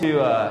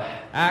To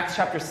Acts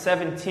chapter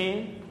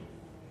 17.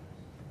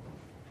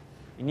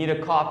 You need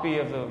a copy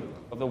of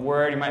the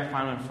Word. You might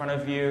find it in front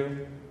of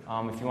you.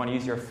 If you want to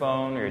use your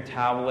phone or your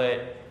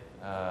tablet.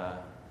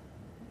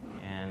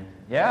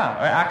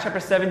 Acts chapter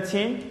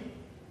 17,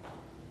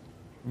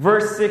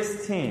 verse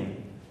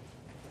 16.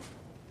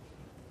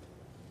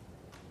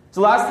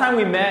 So last time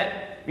we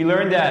met, we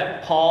learned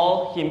that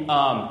Paul, he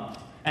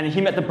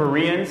met the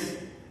Bereans.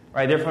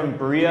 Right, they're from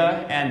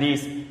Berea, and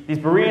these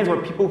Bereans were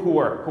people who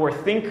were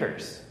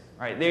thinkers.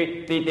 Right,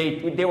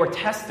 they were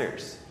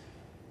testers.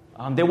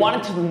 They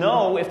wanted to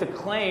know if the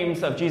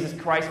claims of Jesus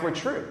Christ were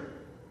true.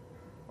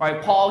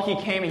 Right, Paul, he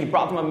came and he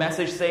brought them a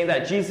message saying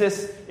that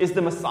Jesus is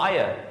the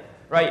Messiah.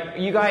 Right,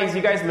 you guys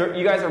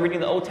are reading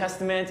the Old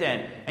Testament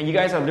and you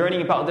guys are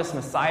learning about this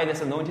Messiah,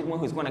 this anointed one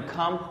who's going to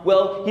come.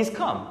 Well, he's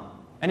come,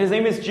 and his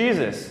name is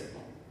Jesus.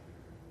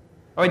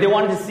 All right, they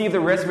wanted to see if the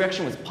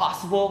resurrection was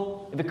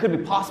possible. If it could be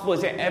possible,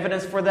 is there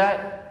evidence for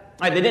that?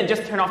 Right, they didn't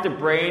just turn off their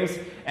brains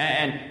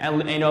and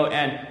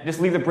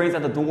just leave the brains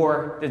at the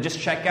door to just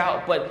check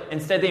out, but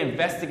instead they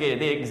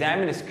investigated, they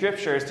examined the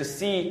scriptures to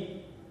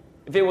see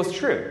if it was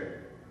true.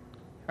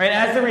 Right,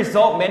 and as a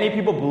result, many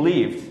people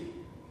believed.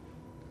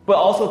 But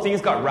also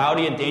things got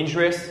rowdy and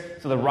dangerous.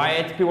 So the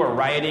riots, people were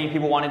rioting,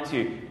 people wanted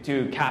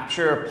to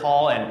capture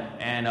Paul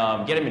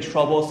and get him in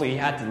trouble, so he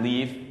had to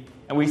leave.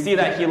 And we see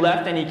that he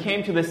left and he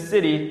came to this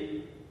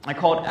city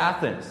called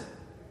Athens.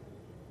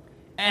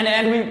 And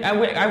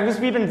as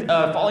we've been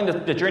following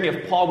the journey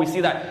of Paul, we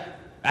see that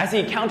as he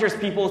encounters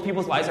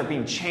people's lives are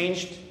being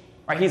changed.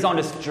 Right, he's on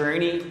this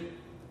journey.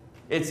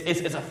 It's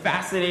a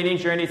fascinating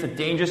journey. It's a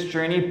dangerous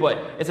journey, but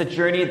it's a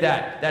journey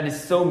that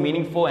is so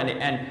meaningful.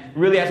 And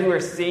really, as we were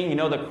seeing,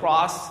 the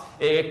cross,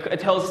 it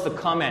tells us to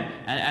come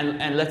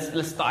and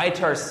let's die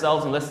to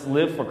ourselves and let's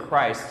live for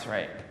Christ.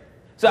 Right.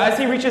 So as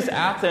he reaches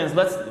Athens,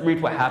 let's read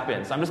what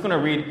happens. I'm just going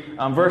to read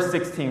verse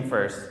 16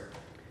 first.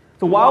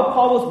 So while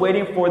Paul was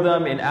waiting for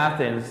them in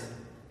Athens,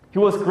 he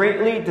was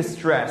greatly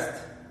distressed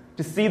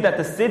to see that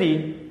the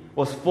city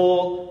was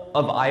full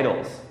of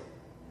idols.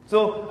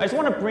 So I just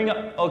want to bring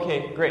up...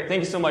 Okay, great.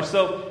 Thank you so much.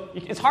 So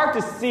it's hard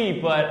to see,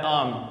 but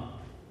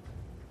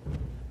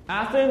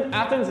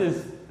Athens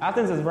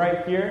is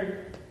right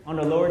here on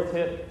the lower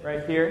tip,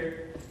 right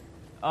here.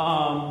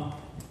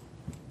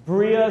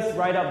 Berea's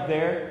right up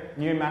there,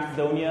 near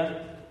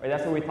Macedonia. Right,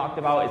 that's what we talked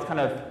about.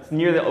 It's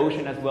near the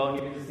ocean as well,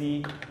 near the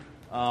sea.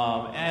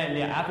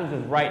 Athens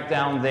is right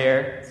down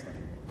there.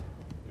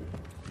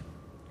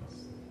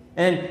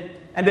 And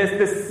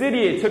this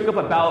city, it took up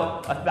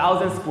about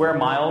 1,000 square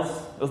miles.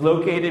 It was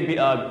located,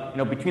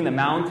 between the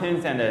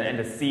mountains and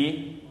the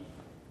sea.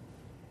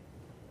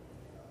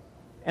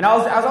 And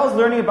as I was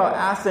learning about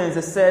Athens,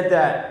 it said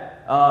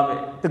that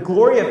the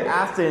glory of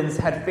Athens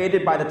had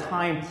faded by the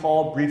time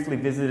Paul briefly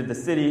visited the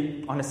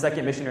city on his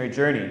second missionary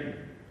journey.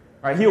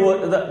 Right,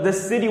 the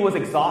city was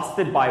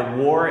exhausted by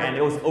war and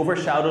it was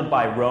overshadowed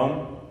by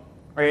Rome.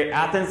 Right,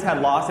 Athens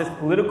had lost its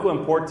political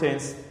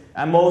importance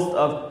and most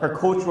of her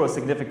cultural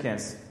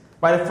significance.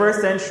 By the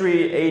 1st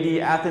century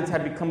AD, Athens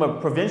had become a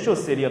provincial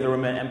city of the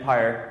Roman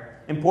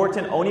Empire,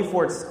 important only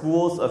for its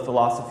schools of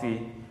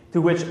philosophy,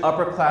 to which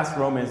upper-class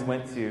Romans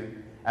went to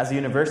as a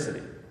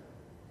university.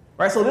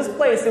 Right, so this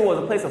place, it was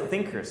a place of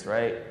thinkers,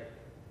 right?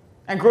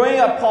 And growing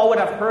up, Paul would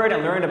have heard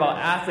and learned about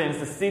Athens,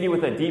 the city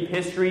with a deep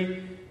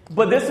history,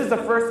 but this is the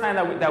first time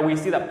that we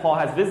see that Paul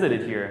has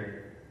visited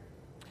here.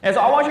 And so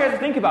I want you guys to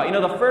think about,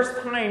 the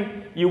first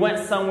time you went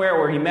somewhere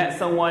or you met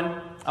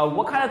someone,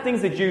 what kind of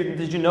things did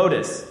you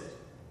notice?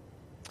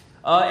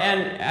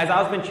 And as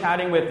I've been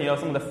chatting with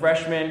some of the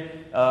freshmen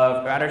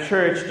at our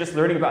church, just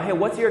learning about, hey,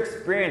 what's your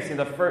experience in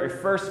the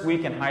first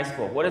week in high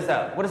school? What is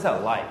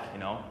that like?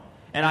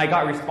 And I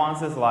got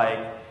responses like,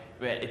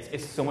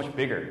 it's so much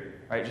bigger,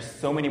 right?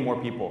 Just so many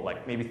more people,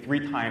 like maybe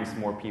 3 times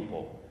more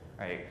people,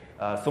 right?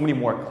 So many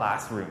more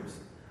classrooms.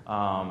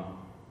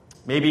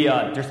 Maybe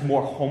there's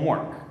more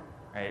homework,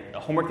 right? The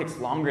homework takes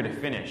longer to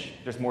finish.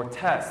 There's more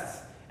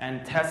tests,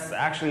 and tests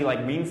actually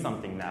mean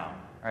something now.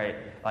 Right,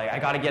 I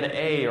got to get an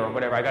A or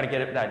whatever. I got to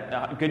get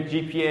that good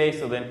GPA,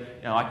 so then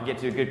I can get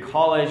to a good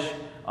college.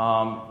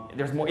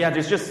 There's more. Yeah,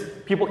 there's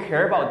just people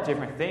care about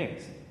different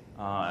things.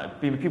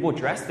 People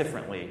dress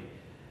differently,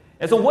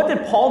 and so what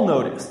did Paul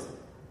notice?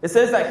 It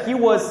says that he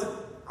was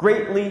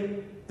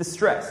greatly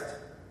distressed.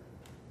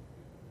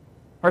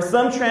 Or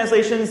some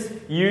translations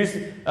use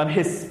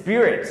his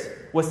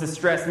spirit was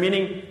distressed,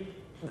 meaning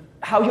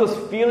how he was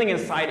feeling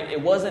inside,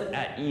 it wasn't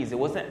at ease. It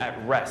wasn't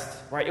at rest,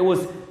 right? It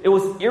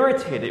was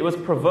irritated. It was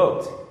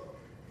provoked.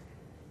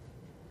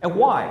 And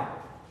why?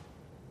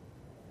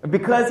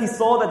 Because he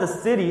saw that the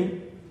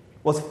city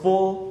was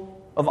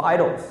full of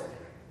idols.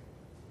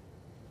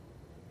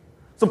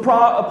 So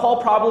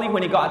Paul probably,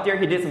 when he got there,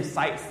 he did some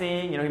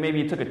sightseeing.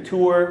 Maybe he took a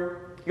tour.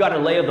 He got a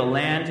lay of the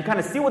land to kind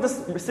of see what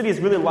this city is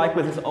really like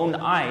with his own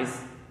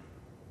eyes.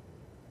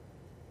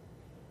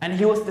 And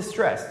he was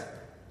distressed.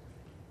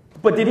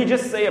 But did he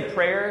just say a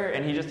prayer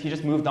and he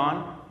just moved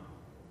on?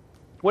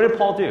 What did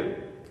Paul do?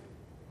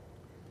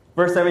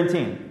 Verse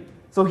 17.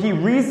 So he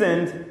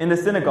reasoned in the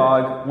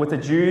synagogue with the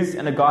Jews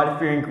and the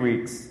God-fearing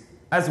Greeks,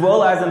 as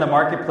well as in the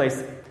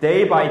marketplace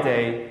day by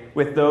day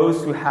with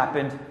those who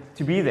happened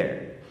to be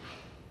there.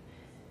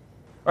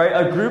 All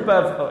right, a group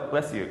of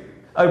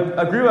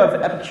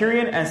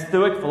Epicurean and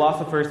Stoic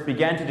philosophers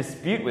began to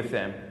dispute with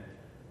him.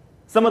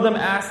 Some of them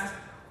asked,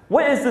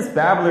 "What is this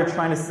babbler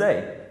trying to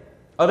say?"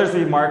 Others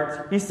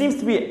remarked, "He seems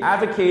to be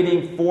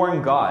advocating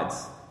foreign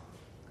gods."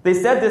 They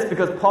said this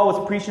because Paul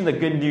was preaching the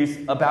good news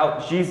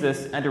about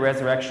Jesus and the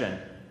resurrection.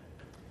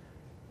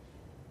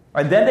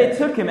 All right, then they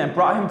took him and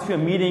brought him to a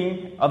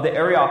meeting of the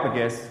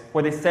Areopagus,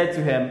 where they said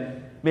to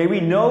him, "May we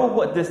know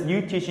what this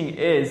new teaching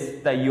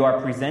is that you are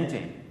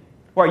presenting?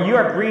 For you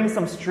are bringing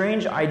some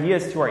strange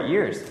ideas to our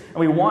ears, and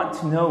we want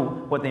to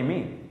know what they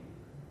mean."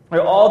 Right,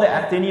 all the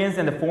Athenians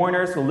and the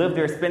foreigners who lived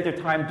there spent their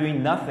time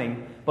doing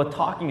nothing but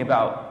talking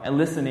about and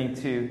listening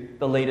to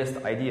the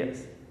latest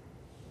ideas.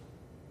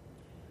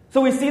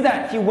 So we see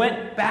that he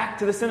went back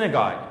to the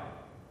synagogue.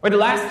 Right, the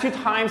last 2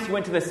 times he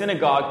went to the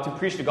synagogue to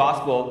preach the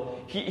gospel,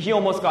 he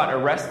almost got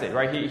arrested.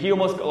 Right, he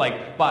almost he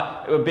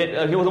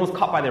was almost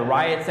caught by the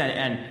riots,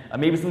 and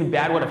maybe something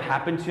bad would have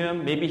happened to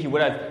him. Maybe he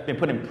would have been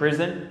put in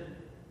prison.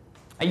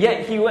 And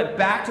yet he went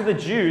back to the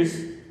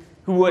Jews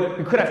who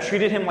could have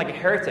treated him like a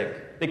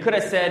heretic. They could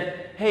have said,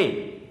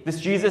 "Hey, this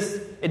Jesus,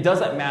 it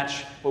doesn't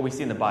match what we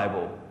see in the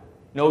Bible.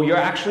 No, you're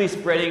actually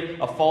spreading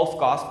a false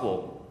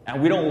gospel,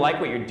 and we don't like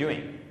what you're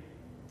doing."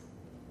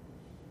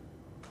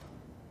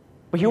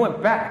 But he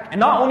went back. And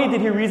not only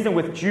did he reason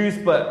with Jews,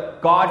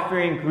 but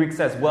God-fearing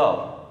Greeks as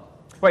well.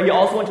 Right, he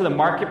also went to the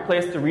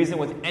marketplace to reason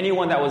with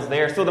anyone that was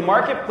there. So the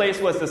marketplace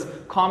was this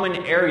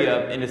common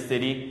area in the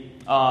city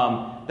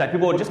that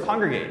people would just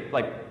congregate.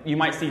 Like, you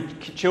might see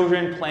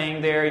children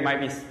playing there. You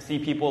might see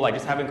people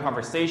just having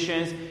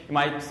conversations. You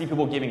might see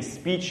people giving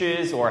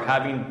speeches or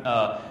having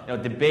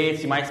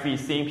debates. You might be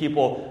seeing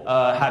people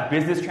have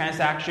business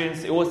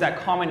transactions. It was that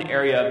common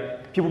area.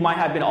 People might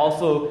have been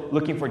also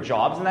looking for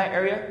jobs in that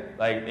area,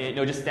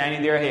 just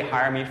standing there. Hey,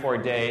 hire me for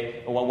a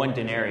day, or 1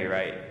 denarii,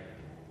 right?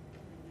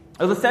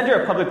 It was the center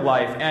of public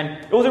life, and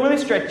it was a really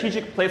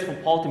strategic place for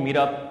Paul to meet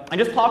up and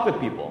just talk with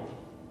people.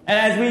 And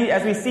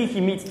as we see,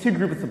 he meets 2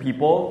 groups of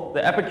people: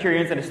 the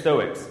Epicureans and the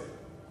Stoics.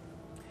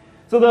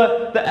 So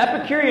the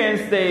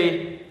Epicureans,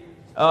 they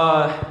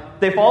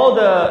follow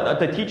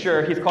the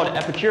teacher. He's called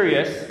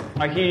Epicurus.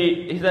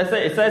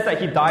 It says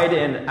that he died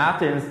in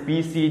Athens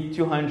BC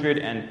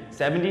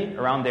 270,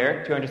 around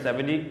there,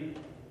 270.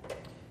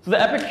 So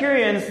the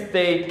Epicureans,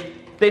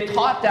 they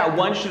taught that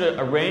one should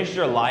arrange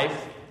their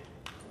life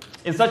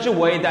in such a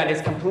way that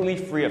it's completely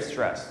free of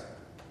stress.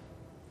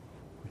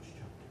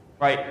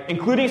 Right?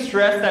 Including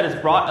stress that is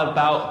brought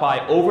about by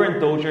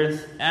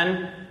overindulgence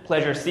and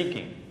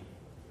pleasure-seeking.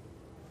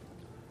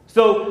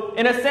 So,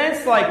 in a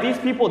sense, these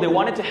people, they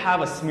wanted to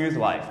have a smooth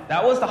life.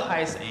 That was the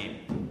highest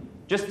aim.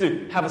 Just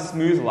to have a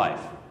smooth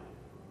life.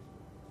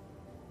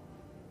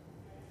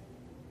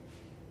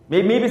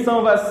 Maybe some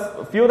of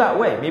us feel that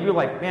way. Maybe we're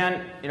like,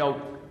 man,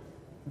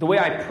 the way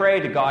I pray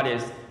to God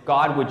is,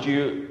 God, would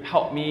you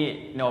help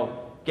me,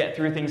 get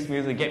through things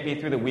smoothly, get me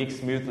through the week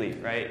smoothly,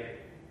 right?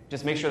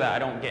 Just make sure that I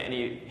don't get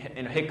any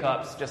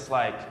hiccups. Just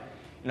God,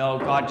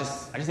 I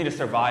just need to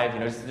survive.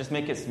 Just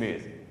make it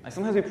smooth.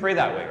 Sometimes we pray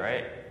that way,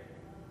 right?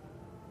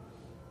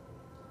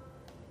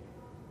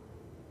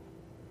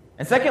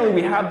 And secondly,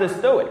 we have the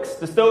Stoics.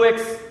 The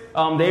Stoics,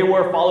 they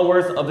were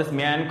followers of this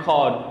man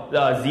called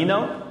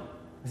Zeno.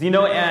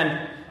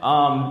 And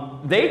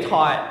they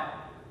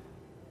taught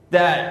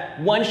that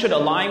one should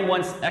align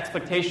one's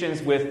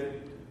expectations with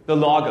the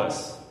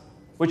logos,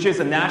 which is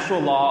a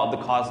natural law of the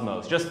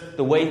cosmos. Just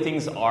the way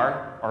things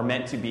are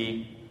meant to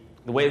be.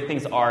 The way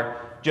things are,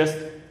 just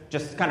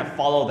kind of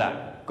follow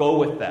that. Go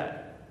with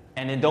that.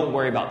 And then don't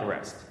worry about the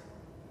rest.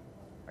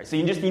 Right? So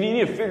you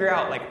need to figure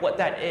out what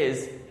that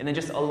is, and then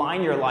just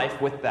align your life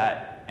with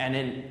that, and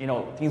then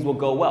things will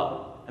go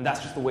well. And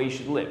that's just the way you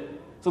should live.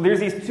 So there's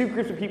these 2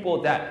 groups of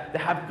people that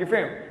have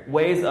different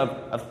ways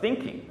of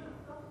thinking.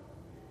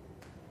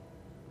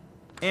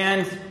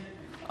 And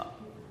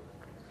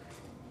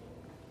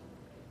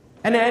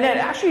it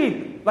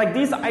actually,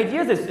 these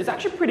ideas, it's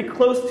actually pretty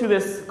close to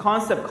this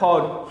concept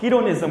called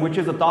hedonism, which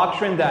is a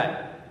doctrine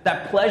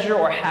that pleasure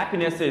or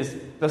happiness is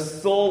the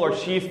sole or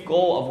chief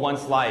goal of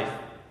one's life.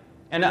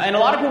 And a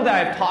lot of people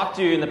that I've talked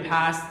to in the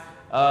past,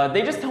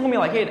 they just tell me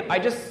hey, I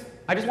just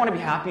want to be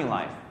happy in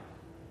life.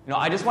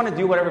 I just want to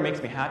do whatever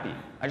makes me happy.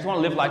 I just want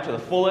to live life to the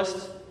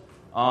fullest,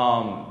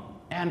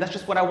 and that's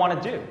just what I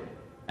want to do.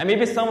 And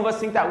maybe some of us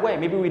think that way.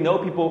 Maybe we know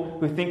people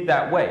who think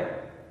that way.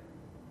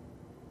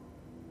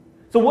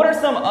 So what are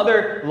some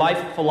other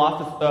life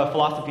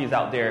philosophies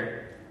out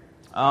there?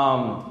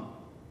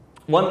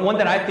 One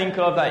that I think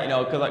of that,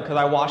 because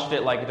I watched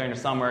it during the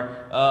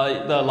summer,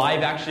 the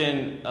live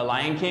action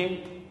Lion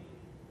King.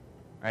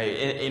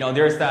 Right?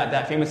 There's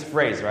that famous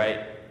phrase, right?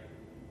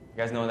 You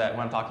guys know what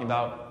I'm talking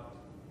about?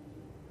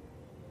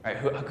 Right?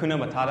 Hakuna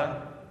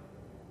Matata.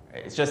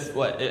 Right? It's just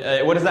what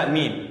does that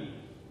mean?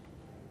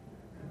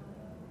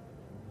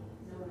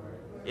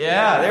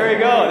 Yeah, there we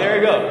go.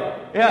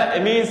 Yeah,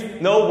 it means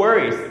no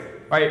worries.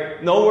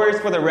 right? No worries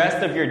for the rest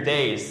of your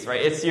days,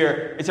 right? It's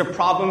your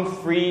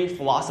problem-free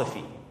philosophy.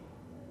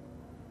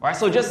 All right,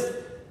 so just,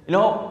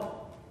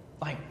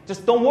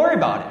 just don't worry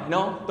about it,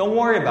 Don't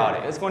worry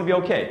about it. It's going to be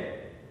okay.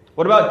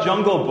 What about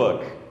Jungle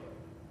Book?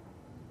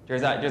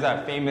 There's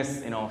that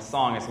famous,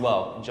 song as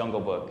well, Jungle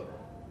Book.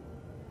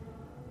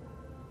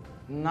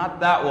 Not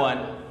that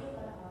one.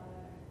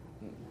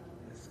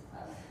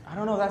 I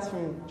don't know. That's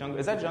from Jungle.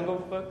 Is that Jungle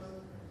Book?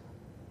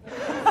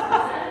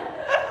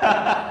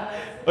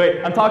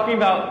 Wait, I'm talking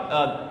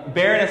about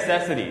Bare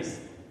Necessities.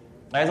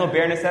 You guys know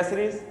Bare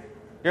Necessities?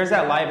 There's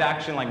that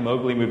live-action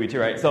Mowgli movie too,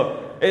 right?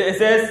 So it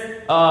says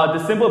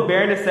the simple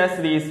bare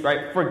necessities,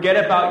 right?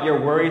 Forget about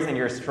your worries and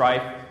your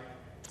strife.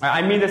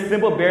 I mean the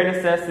simple bare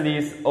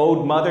necessities,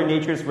 owed Mother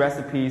Nature's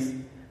recipes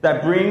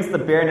that brings the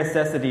bare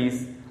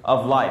necessities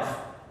of life.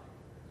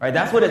 Right?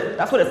 That's what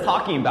it's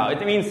talking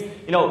about. It means,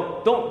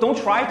 don't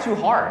try too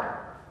hard.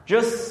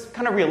 Just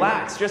kind of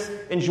relax. Just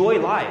enjoy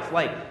life.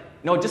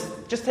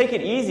 Just take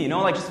it easy.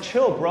 Just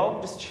chill, bro.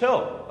 Just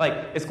chill.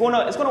 It's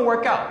gonna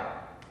work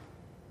out.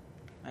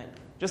 Right?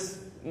 Just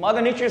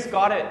Mother Nature's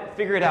got it.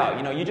 Figure it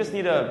out. You just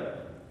need to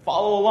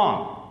follow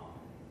along.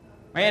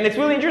 Right? And it's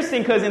really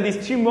interesting because in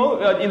these two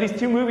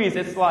movies,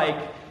 it's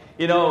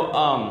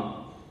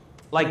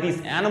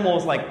these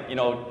animals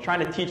trying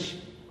to teach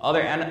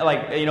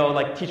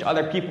teach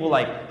other people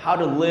how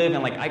to live,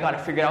 and I got to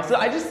figure it out. So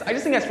I just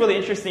think that's really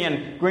interesting.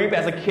 And growing up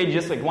as a kid, you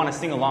just want to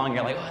sing along. And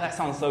you're like, oh, that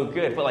sounds so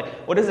good. But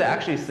what is it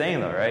actually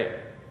saying though, right?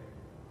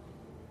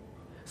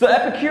 So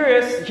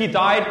Epicurus, he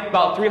died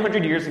about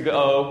 300 years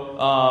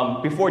ago,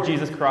 before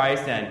Jesus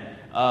Christ,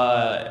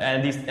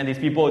 and these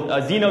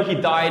people. Zeno, he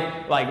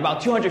died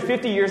about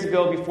 250 years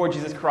ago before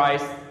Jesus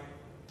Christ.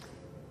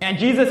 And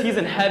Jesus, he's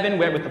in heaven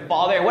with the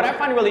Father. And what I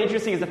find really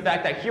interesting is the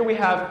fact that here we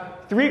have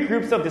three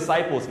groups of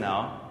disciples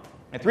now.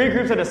 And three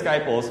groups of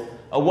disciples.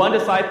 One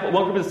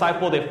group of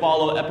disciples, they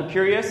follow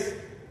Epicurus.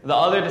 The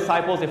other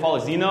disciples, they follow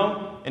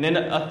Zeno. And then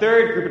a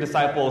third group of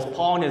disciples,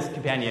 Paul and his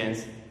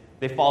companions,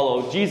 they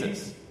follow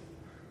Jesus.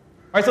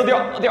 All right, so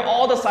they're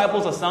all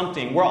disciples of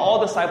something. We're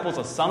all disciples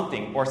of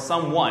something or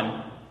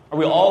someone. Or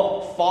we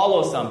all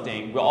follow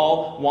something. We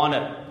all want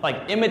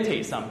to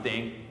imitate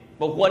something.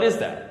 But what is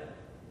that?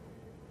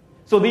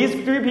 So these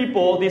three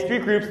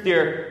groups,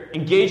 they're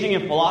engaging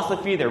in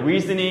philosophy, they're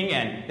reasoning,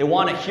 and they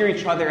want to hear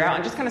each other out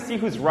and just kind of see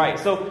who's right.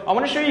 So I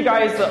want to show you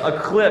guys a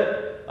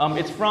clip.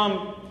 It's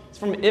from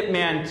Ip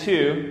Man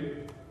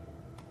 2.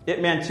 Ip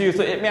Man 2.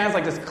 So Ip Man's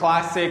this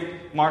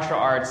classic martial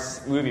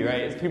arts movie,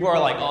 right? People are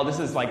oh, this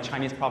is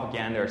Chinese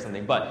propaganda or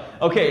something. But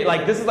okay,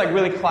 this is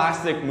really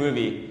classic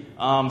movie.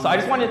 So I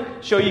just want to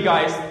show you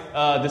guys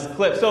this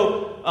clip.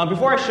 So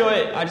before I show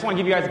it, I just want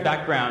to give you guys a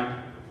background.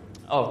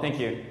 Oh, thank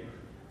you.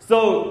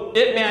 So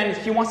Ip Man,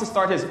 he wants to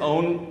start his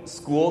own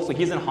school. So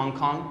he's in Hong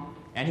Kong,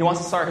 and he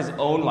wants to start his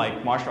own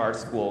martial arts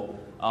school.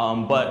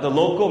 But the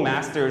local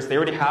masters, they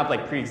already have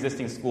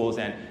pre-existing schools,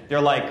 and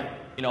they're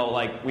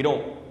we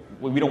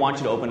don't want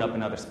you to open up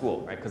another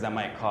school, right? Because that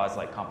might cause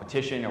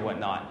competition or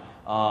whatnot.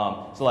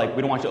 So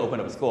we don't want you to open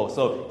up a school.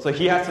 So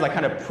he has to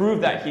kind of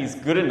prove that he's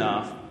good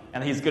enough,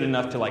 and he's good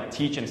enough to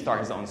teach and start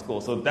his own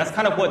school. So that's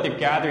kind of what they're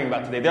gathering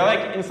about today.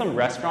 They're in some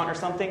restaurant or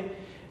something.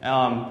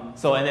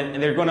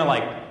 And they're going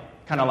to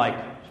kind of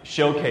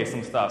showcase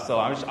some stuff. So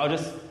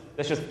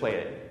let's just play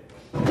it.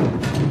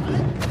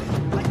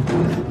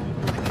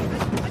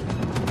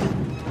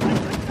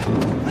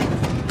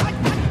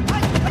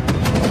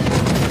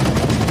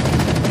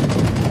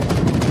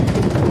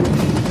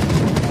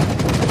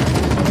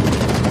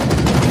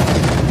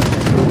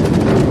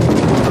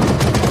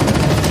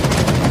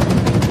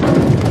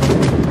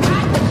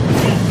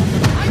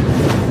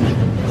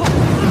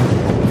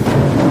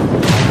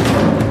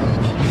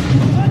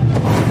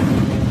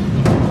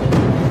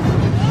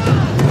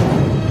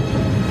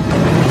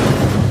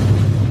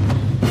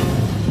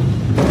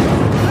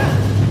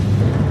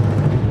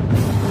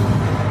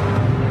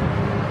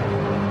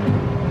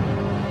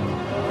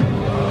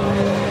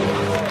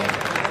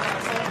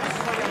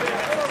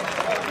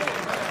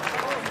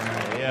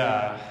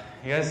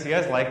 You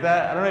guys like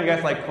that? I don't know if you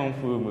guys like kung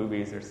fu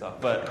movies or stuff,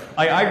 but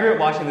I grew up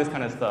watching this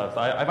kind of stuff, so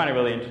I find it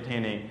really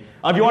entertaining.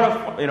 If you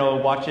want to,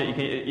 watch it,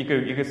 you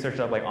could search it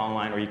up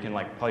online, or you can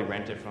probably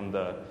rent it from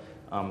the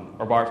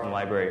or borrow it from the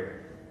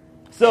library.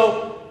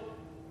 So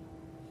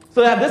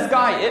that this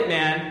guy Ip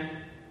Man,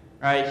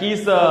 right?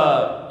 He's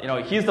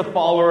the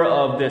follower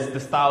of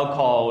this style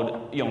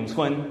called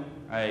Yongcun,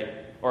 right?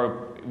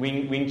 Or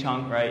Wing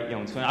Chun, right?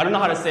 Yongcun. I don't know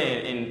how to say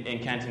it in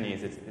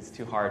Cantonese. It's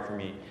too hard for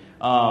me.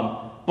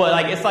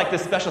 But it's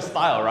this special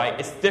style, right?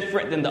 It's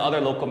different than the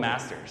other local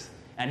masters.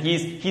 And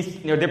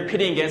he's they're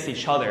pitting against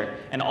each other,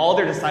 and all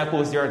their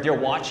disciples they're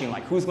watching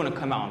who's going to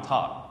come out on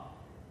top.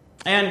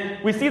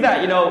 And we see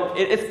that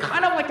it's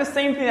kind of the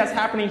same thing that's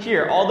happening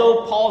here.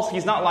 Although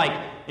he's not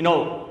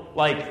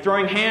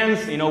throwing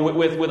hands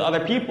with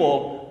other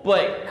people,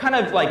 but kind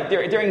of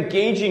they're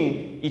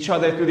engaging each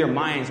other through their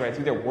minds, right,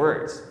 through their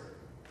words.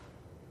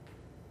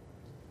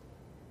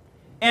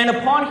 And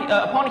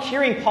upon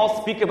hearing Paul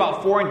speak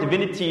about foreign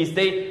divinities,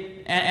 they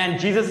and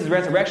Jesus'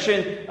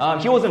 resurrection,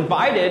 he was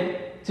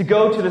invited to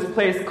go to this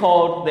place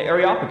called the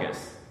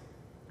Areopagus.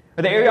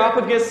 The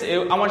Areopagus,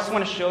 I just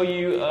want to show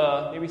you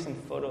maybe some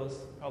photos,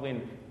 probably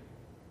in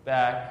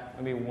back,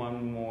 maybe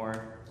one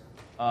more.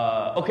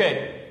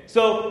 Okay,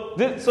 so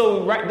this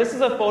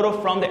is a photo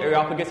from the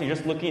Areopagus. You're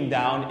just looking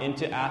down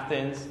into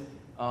Athens.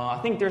 I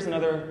think there's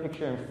another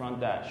picture in front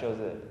that shows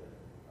it.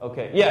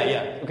 Okay,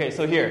 yeah. Okay,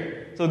 so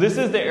here. So this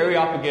is the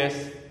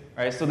Areopagus,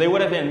 right? So they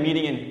would have been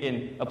meeting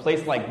in a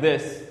place like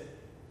this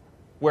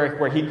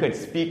where he could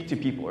speak to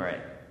people, right?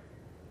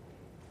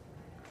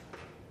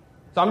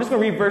 So I'm just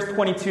going to read verse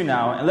 22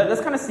 now, and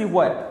let's kind of see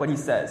what he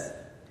says.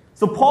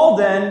 So Paul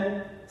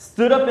then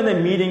stood up in the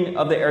meeting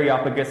of the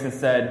Areopagus and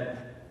said,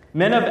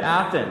 "Men of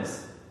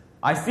Athens,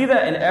 I see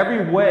that in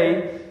every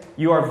way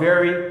you are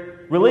very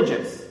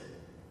religious.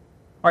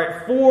 All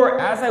right, for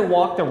as I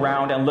walked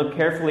around and looked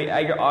carefully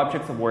at your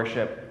objects of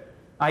worship,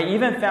 I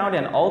even found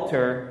an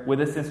altar with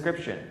this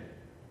inscription,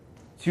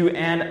 'To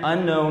an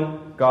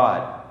unknown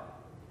God.'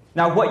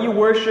 Now what you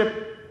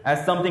worship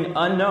as something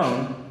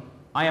unknown,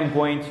 I am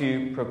going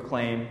to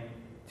proclaim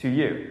to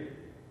you."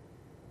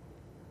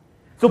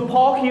 So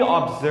Paul, he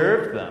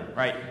observed them,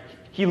 right?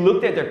 He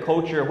looked at their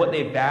culture, what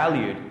they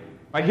valued,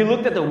 right? He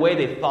looked at the way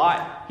they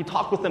thought. He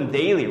talked with them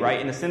daily, right?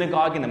 In the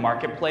synagogue, in the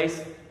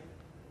marketplace.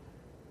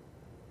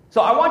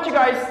 So I want you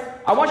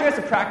guys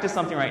to practice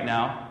something right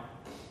now.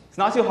 It's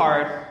not too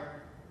hard.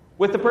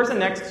 With the person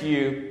next to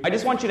you, I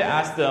just want you to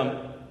ask them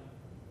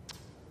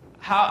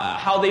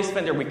how they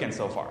spent their weekend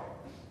so far.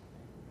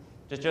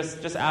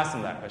 Just ask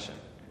them that question.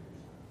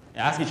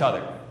 Ask each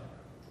other.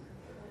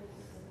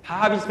 How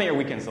have you spent your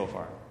weekend so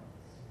far?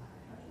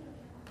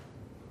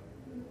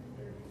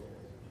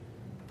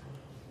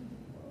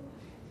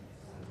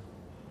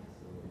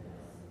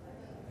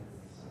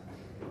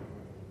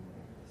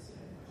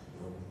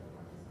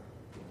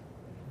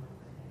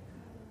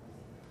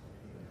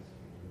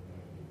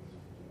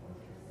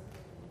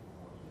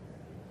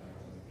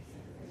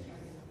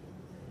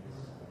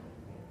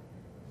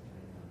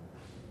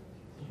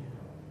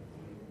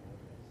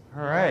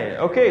 All right.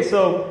 Okay,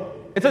 so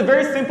it's a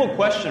very simple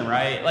question,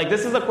 right? Like,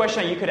 this is a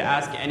question that you could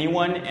ask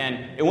anyone,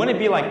 and it wouldn't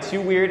be, like, too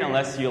weird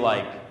unless you,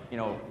 like,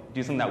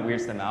 do something that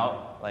weirds them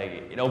out.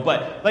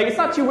 But, like, it's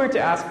not too weird to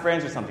ask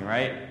friends or something,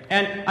 right?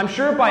 And I'm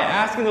sure by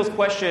asking those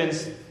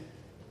questions,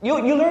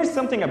 you learn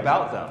something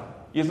about them.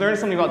 You learn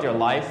something about their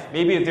life.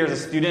 Maybe if there's a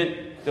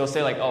student, they'll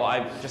say, like, "Oh,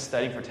 I'm just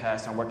studying for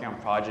tests, I'm working on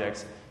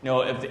projects."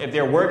 If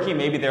they're working,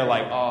 maybe they're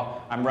like,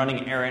 "Oh, I'm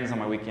running errands on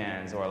my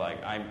weekends," or like,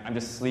 "I'm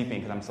just sleeping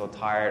because I'm so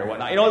tired," or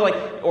whatnot.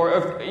 Or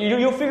if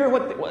you'll figure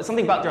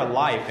something about their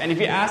life. And if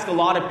you ask a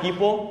lot of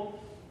people,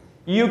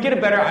 you get a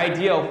better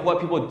idea of what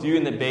people do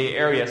in the Bay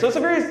Area. So it's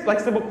a very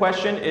simple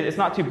question. It's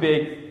not too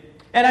big.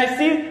 And I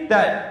see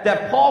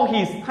that Paul,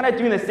 he's kind of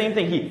doing the same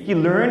thing. He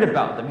learned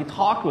about them. He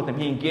talked with them.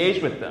 He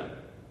engaged with them.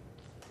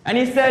 And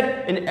he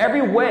said, in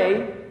every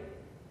way,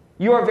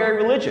 you are very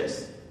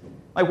religious.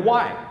 Like,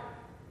 why?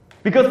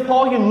 Because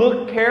Paul, he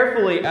looked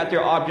carefully at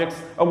their objects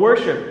of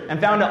worship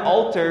and found an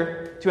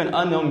altar to an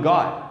unknown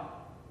God. All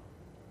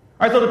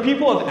right, so the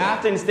people of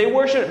Athens, they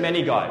worshiped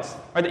many gods.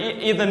 All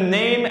right, the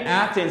name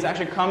Athens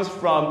actually comes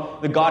from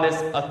the goddess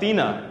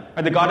Athena.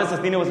 Right, the goddess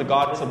Athena was a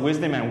goddess of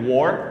wisdom and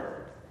war.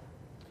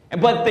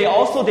 But they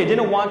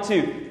didn't want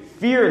to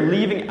fear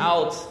leaving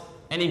out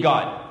any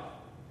god.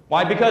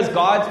 Why? Because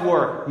gods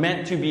were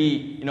meant to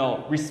be,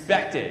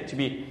 respected, to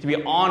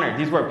be honored.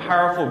 These were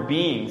powerful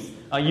beings.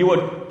 You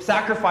would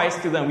sacrifice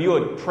to them. You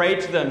would pray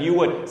to them. You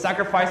would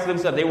sacrifice to them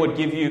so that they would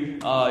give you,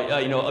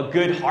 a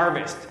good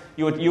harvest.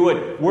 You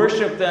would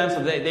worship them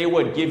so that they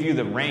would give you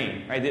the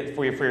rain, right,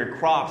 for your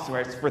crops,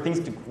 right, for things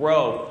to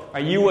grow.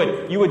 Right? You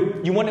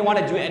wouldn't want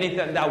to do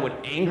anything that would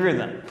anger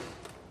them.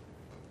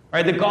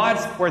 Right? The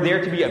gods were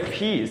there to be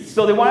appeased.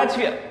 So they wanted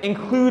to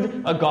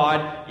include a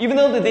god, even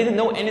though they didn't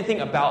know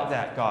anything about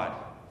that god.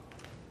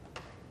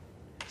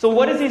 So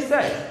what does he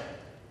say?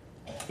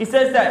 He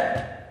says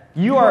that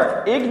you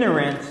are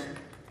ignorant,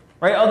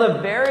 right, of the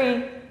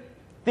very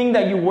thing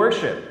that you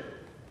worship.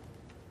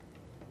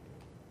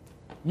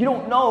 You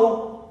don't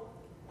know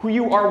who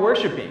you are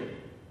worshiping.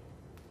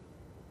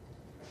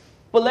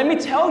 But let me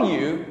tell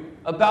you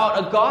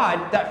about a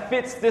God that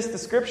fits this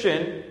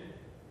description.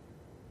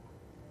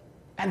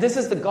 And this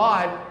is the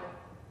God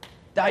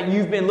that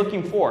you've been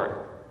looking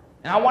for.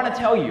 And I want to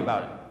tell you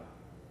about him.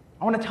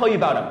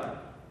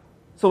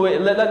 So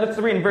let's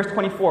read in verse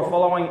 24.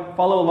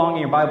 Follow along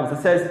in your Bibles.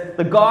 It says,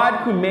 "The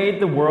God who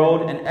made the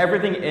world and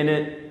everything in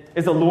it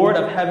is the Lord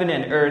of heaven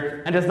and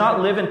earth, and does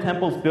not live in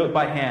temples built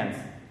by hands.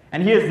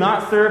 And he is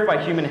not served by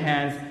human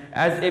hands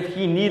as if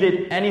he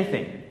needed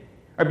anything,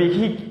 or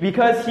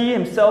because he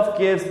himself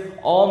gives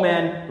all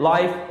men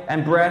life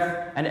and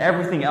breath and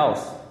everything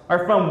else.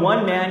 Or from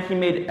one man he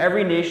made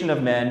every nation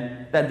of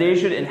men, that they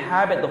should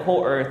inhabit the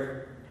whole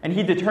earth, and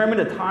he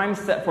determined a time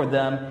set for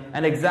them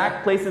and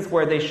exact places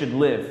where they should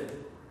live.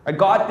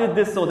 God did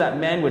this so that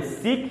men would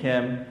seek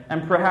him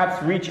and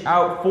perhaps reach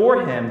out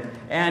for him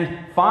and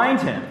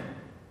find him.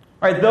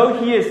 Though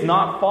he is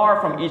not far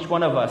from each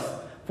one of us,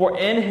 For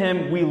in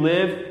him we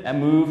live and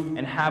move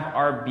and have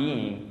our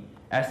being,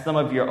 as some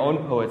of your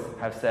own poets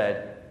have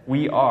said,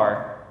 we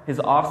are his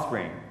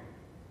offspring.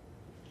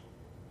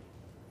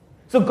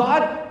 So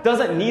God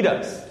doesn't need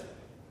us.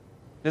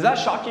 Does that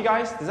shock you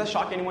guys? Does that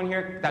shock anyone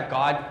here that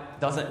God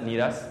doesn't need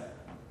us?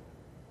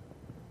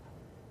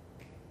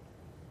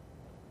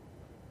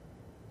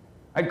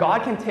 Right,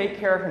 God can take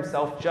care of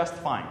himself just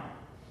fine.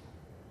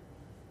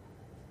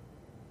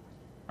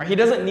 Right, he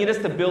doesn't need us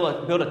to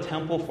build a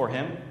temple for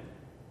him.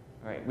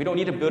 Right, we don't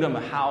need to build him a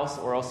house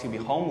or else he'll be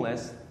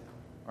homeless.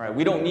 Right,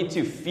 we don't need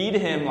to feed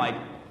him like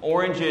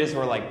oranges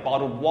or like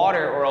bottled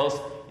water or else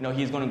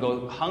he's going to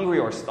go hungry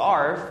or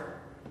starve.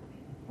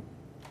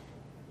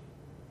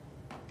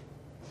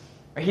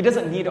 Right, he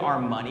doesn't need our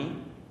money.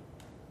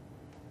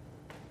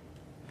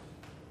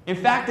 In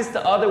fact, it's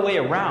the other way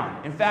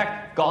around. In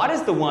fact, God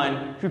is the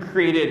one who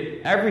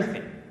created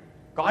everything.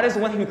 God is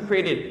the one who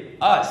created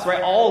us,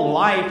 right? All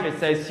life, it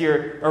says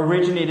here,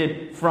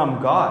 originated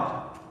from God.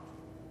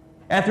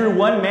 And through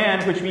one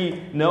man, which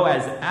we know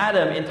as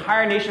Adam,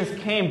 entire nations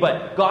came,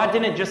 but God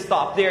didn't just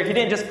stop there. He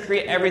didn't just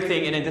create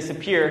everything and then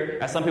disappear,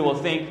 as some people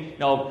think.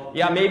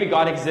 Maybe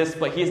God exists,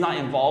 but he's not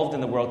involved in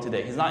the world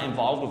today. He's not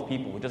involved with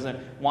people. He doesn't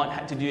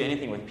want to do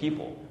anything with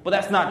people. But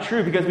that's not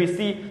true, because we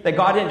see that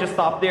God didn't just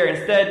stop there.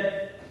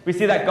 Instead, we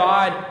see that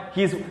God,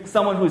 he's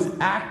someone who's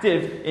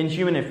active in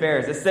human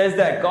affairs. It says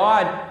that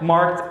God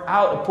marked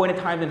out appointed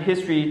times in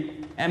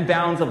history and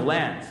bounds of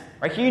lands.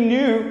 Right? He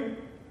knew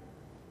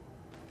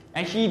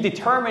and he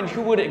determined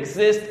who would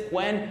exist,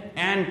 when,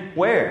 and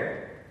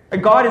where.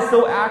 Right? God is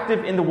so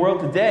active in the world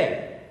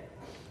today.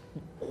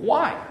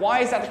 Why? Why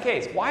is that the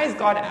case? Why is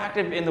God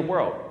active in the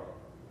world?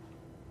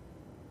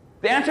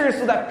 The answer is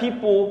so that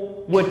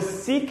people would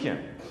seek him.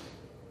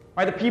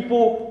 Right? The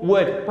people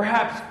would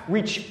perhaps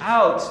reach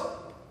out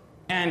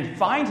and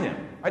find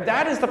him. Right?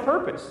 That is the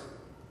purpose.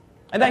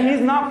 And that he's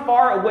not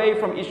far away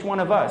from each one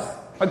of us.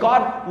 But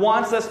God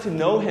wants us to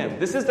know him.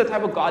 This is the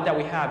type of God that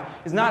we have.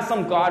 It's not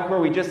some God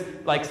where we just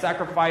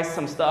sacrifice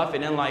some stuff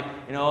and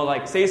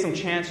then say some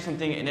chants or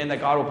something and then that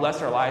God will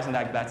bless our lives and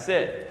that's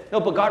it. No,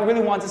 but God really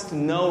wants us to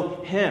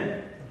know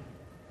him.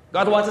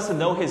 God wants us to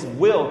know his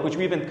will, which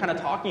we've been kind of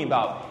talking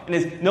about.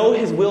 And know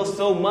his will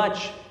so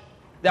much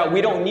that we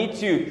don't need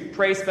to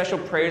pray special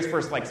prayers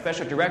for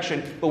special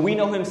direction, but we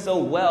know him so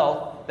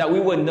well that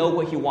we would know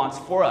what he wants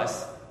for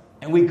us.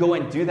 And we go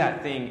and do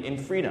that thing in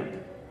freedom.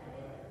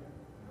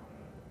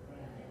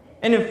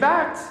 And in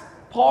fact,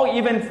 Paul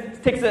even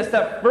takes it a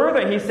step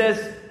further. He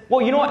says,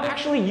 well,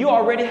 actually you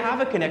already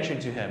have a connection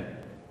to him.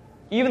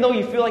 Even though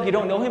you feel like you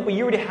don't know him, but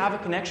you already have a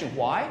connection.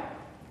 Why?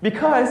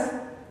 Because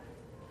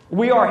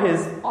we are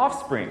his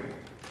offspring.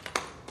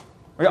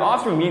 Our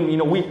offspring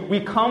means, we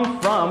come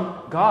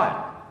from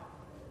God.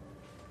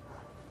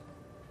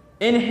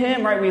 In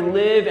him, right, we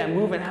live and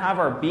move and have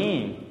our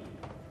being.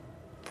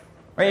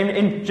 Right?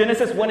 In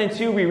Genesis 1 and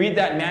 2, we read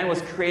that man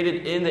was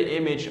created in the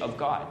image of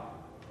God.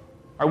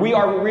 Right? We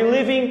are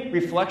reliving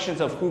reflections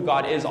of who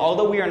God is.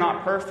 Although we are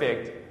not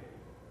perfect,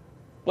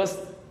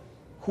 but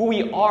who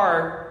we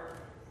are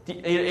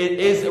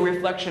is a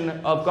reflection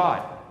of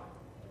God.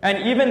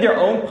 And even their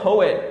own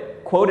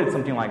poet quoted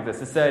something like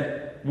this. It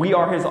said, we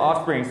are his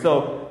offspring.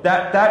 So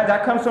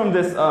that comes from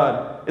this,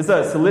 it's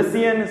a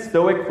Cilician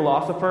Stoic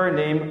philosopher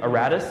named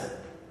Aratus.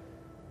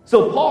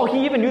 So Paul,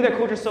 he even knew their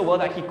culture so well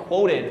that he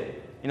quoted,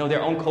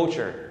 their own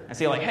culture and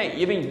say hey,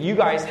 even you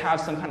guys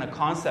have some kind of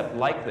concept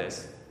like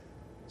this.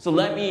 So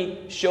let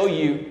me show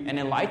you and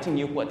enlighten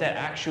you what that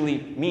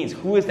actually means.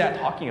 Who is that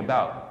talking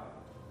about?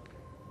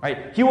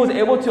 Right? He was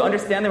able to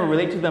understand them and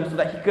relate to them so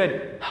that he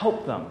could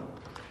help them.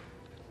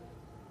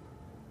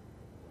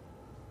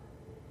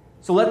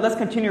 So let's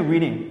continue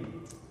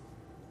reading.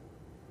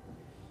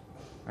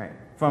 All right.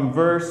 From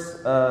verse,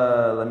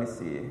 let me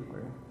see.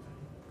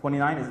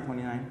 29, is it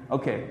 29?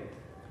 Okay.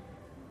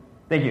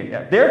 Thank you.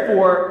 Yeah.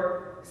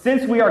 Therefore,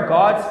 since we are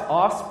God's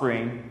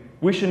offspring,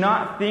 we should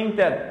not think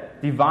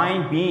that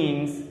divine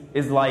beings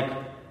is like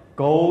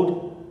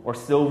gold or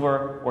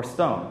silver or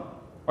stone.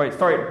 We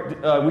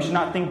should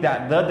not think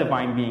that the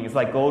divine being is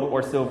like gold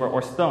or silver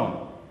or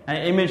stone, an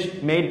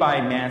image made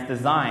by man's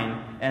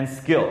design and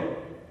skill.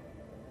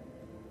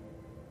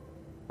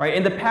 Right?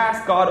 In the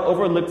past, God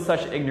overlooked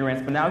such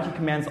ignorance, but now he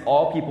commands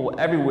all people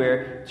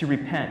everywhere to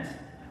repent.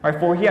 Right?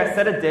 For he has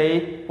set a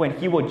day when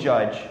he will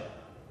judge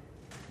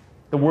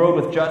the world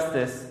with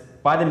justice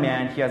by the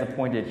man he has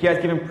appointed. He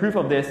has given proof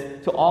of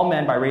this to all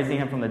men by raising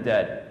him from the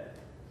dead.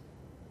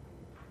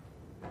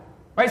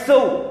 Right?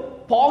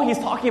 So, Paul, he's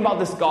talking about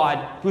this God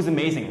who's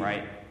amazing,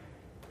 right?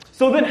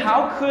 So then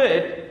how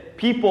could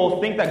people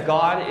think that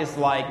God is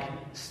like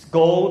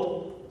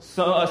gold,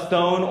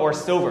 stone, or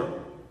silver?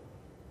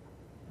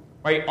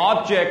 Right?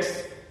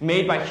 Objects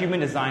made by human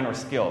design or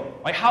skill.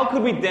 Like, how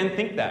could we then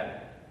think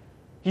that?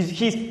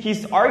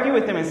 He's arguing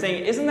with them and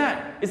saying, isn't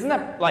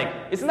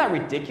that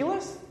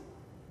ridiculous?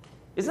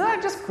 Isn't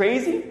that just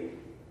crazy?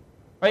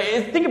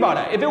 Right? Think about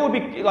it. If it would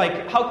be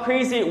how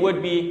crazy it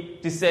would be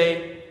to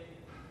say,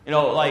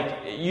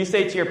 you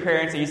say to your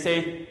parents, and you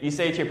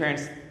say to your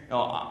parents,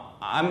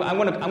 I'm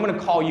gonna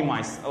call you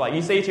my, like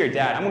you say to your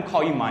dad, I'm gonna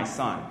call you my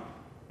son,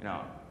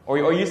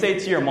 or you say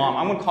to your mom,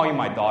 I'm gonna call you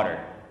my daughter,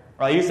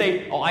 or like you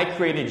say, oh, I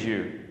created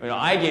you,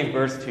 I gave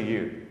birth to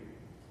you.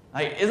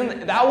 Like,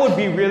 that would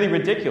be really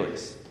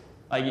ridiculous.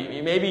 Like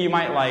maybe you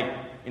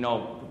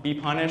might be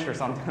punished or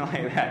something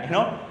like that,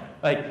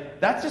 Like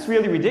that's just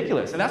really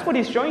ridiculous, and that's what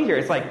he's showing here.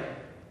 It's like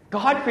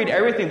God created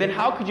everything. Then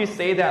how could you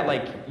say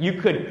that you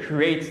could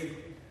create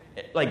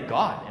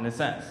God in a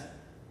sense?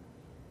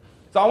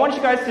 So I want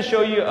you guys to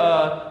show you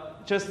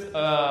just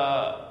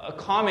a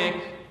comic.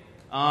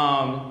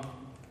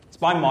 It's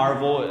by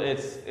Marvel.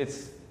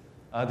 It's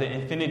the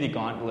Infinity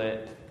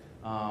Gauntlet.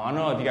 I don't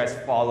know if you guys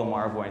follow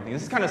Marvel or anything.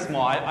 This is kind of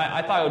small.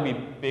 I thought it would be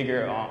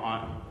bigger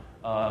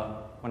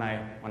when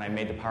I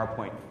made the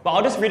PowerPoint. But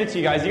I'll just read it to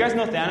you guys. You guys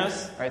know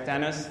Thanos, right?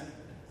 Thanos.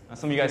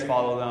 Some of you guys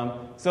follow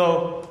them.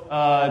 So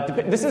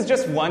this is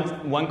just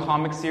one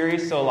comic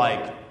series. So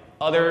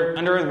other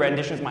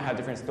renditions might have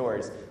different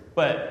stories.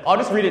 But I'll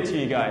just read it to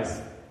you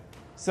guys.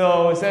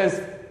 So it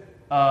says,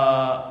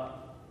 oh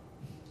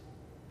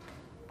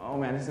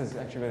man, this is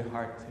actually really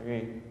hard to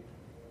read.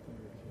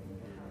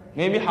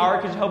 Maybe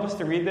Howard, could you help us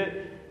to read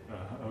it?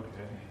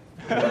 Okay.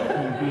 There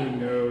can be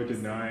no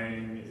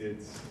denying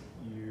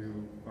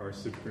you are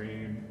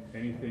supreme.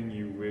 Anything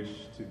you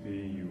wish to be,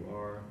 you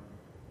are.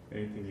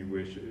 Anything you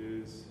wish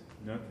is.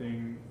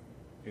 Nothing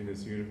in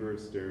this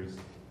universe dares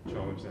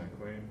challenge that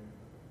claim.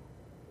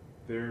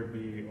 There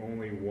be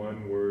only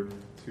one word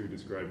to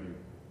describe you.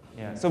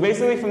 Yeah. So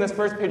basically, from this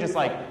first page, it's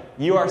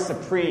you are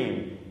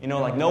supreme.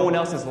 No one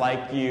else is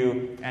like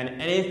you, and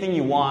anything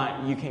you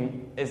want, you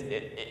can.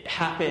 It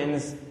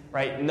happens,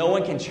 right? No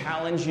one can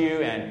challenge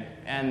you,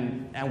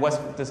 and what's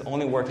this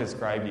only word to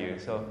describe you?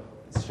 So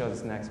let's show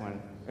this next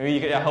one. Maybe you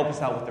could help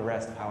us out with the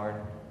rest,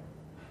 Howard.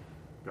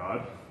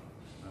 God.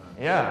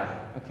 Yeah.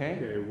 Okay.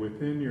 Okay.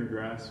 Within your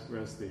grasp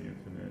rests the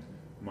infinite.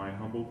 My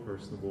humble,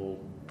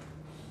 personable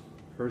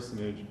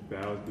personage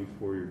bows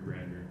before your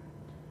grandeur.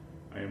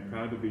 I am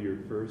proud to be your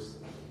first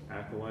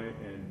acolyte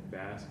and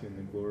bask in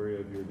the glory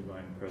of your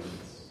divine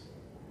presence.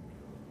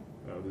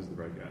 Oh, this is the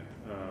right guy.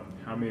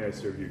 How may I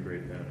serve you,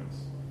 great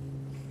Thanos?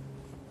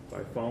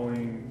 By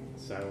falling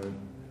silent,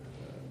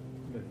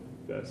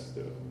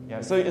 Mephisto.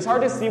 Yeah, so it's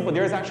hard to see, but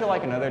there's actually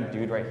another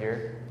dude right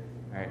here.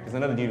 All right, there's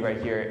another dude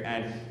right here,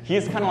 and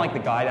he's kind of the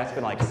guy that's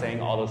been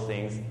saying all those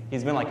things.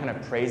 He's been kind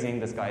of praising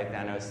this guy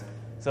Thanos.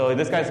 So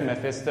this guy's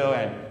Mephisto,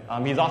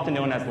 and he's often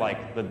known as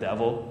the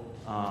devil.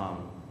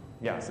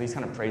 Yeah, so he's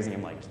kind of praising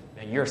him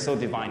you're so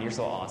divine, you're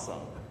so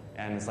awesome.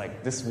 And it's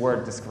this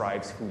word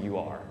describes who you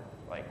are,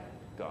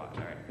 God.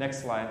 All right,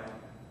 next slide.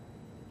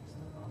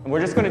 And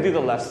we're just going to do the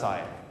left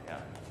side.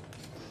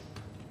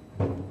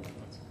 Yeah.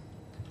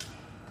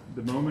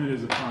 The moment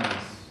is upon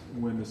us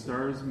when the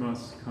stars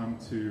must come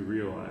to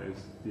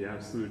realize the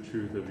absolute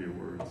truth of your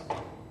words.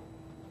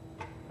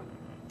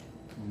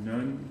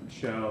 None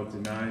shall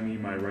deny me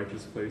my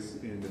righteous place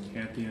in the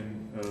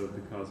pantheon of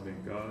the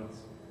cosmic gods.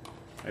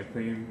 I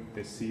claim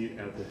a seat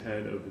at the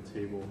head of the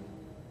table.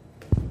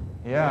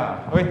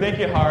 Yeah. Okay, thank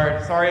you,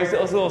 Howard. Sorry, it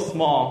was a little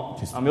small.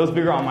 It was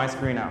bigger on my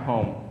screen at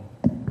home.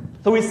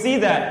 So we see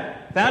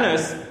that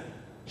Thanos,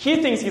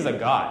 he thinks he's a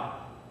god.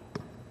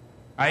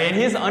 Right? And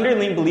his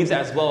underling believes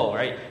as well,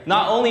 right?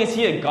 Not only is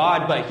he a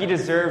god, but he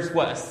deserves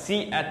a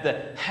seat at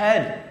the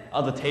head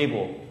of the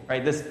table.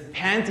 Right? This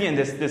pantheon,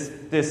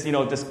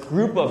 this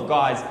group of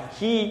gods,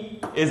 he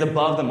is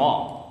above them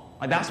all.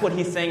 That's what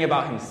he's saying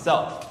about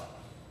himself.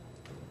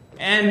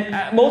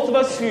 And most of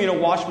us who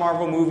watch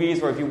Marvel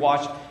movies, or if you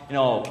watch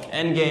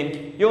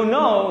Endgame, you'll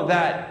know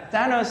that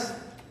Thanos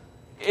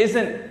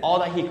isn't all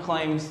that he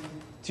claims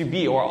to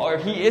be, or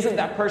he isn't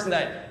that person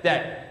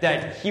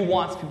that he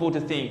wants people to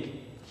think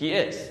he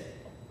is.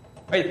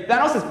 Right?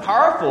 Thanos is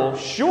powerful,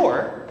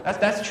 sure,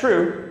 that's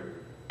true.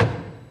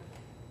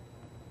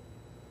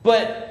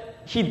 But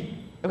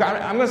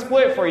I'm going to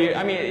spoil it for you.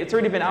 I mean, it's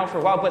already been out for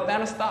a while, but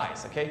Thanos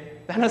dies, okay?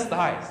 Thanos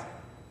dies.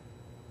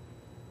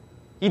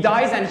 He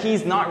dies and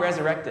he's not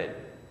resurrected.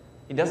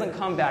 He doesn't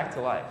come back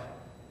to life.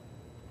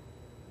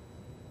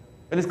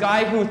 But this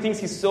guy who thinks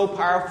he's so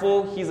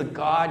powerful, he's a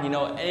god,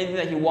 anything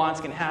that he wants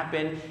can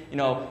happen,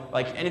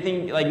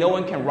 anything, no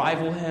one can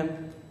rival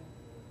him.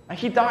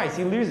 He dies,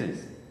 he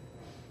loses.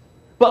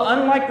 But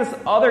unlike this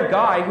other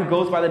guy who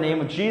goes by the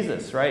name of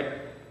Jesus, right?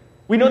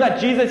 We know that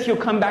Jesus, he'll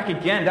come back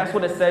again. That's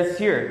what it says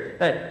here.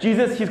 That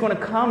Jesus, he's going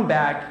to come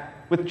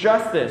back with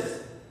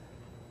justice.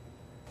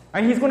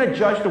 And he's going to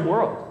judge the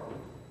world.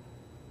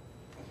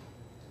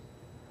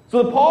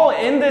 So Paul,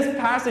 in this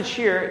passage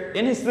here,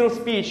 in his little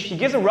speech, he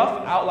gives a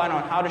rough outline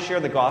on how to share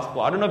the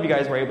gospel. I don't know if you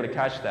guys were able to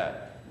catch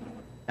that.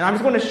 And I'm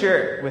just going to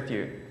share it with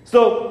you.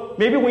 So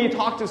maybe when you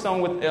talk to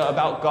someone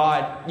about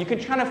God, you can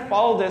kind of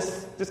follow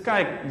this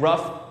kind of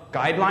rough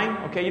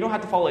guideline. Okay, you don't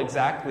have to follow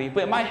exactly,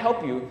 but it might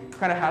help you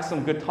kind of have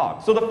some good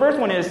talk. So the first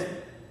one is,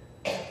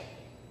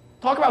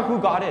 talk about who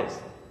God is.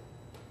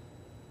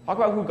 Talk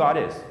about who God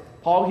is.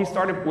 Paul, he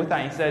started with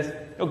that. He says,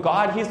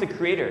 God, he's the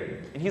creator,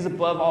 and he's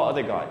above all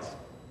other gods.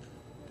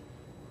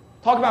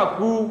 Talk about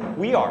who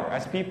we are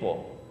as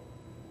people.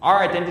 Our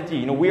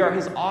identity, we are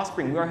his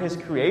offspring. We are his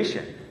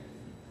creation.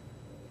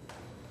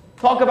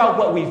 Talk about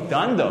what we've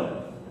done,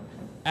 though,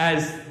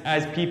 as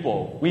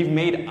people. We've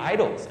made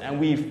idols, and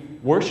we've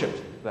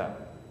worshipped them.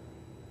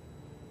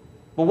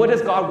 But what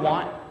does God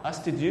want us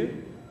to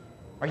do?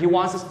 Or he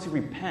wants us to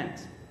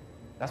repent.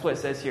 That's what it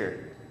says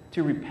here.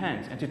 To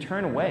repent and to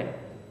turn away.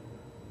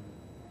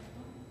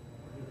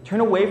 Turn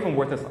away from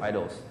worthless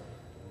idols.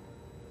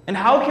 And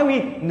how can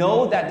we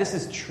know that this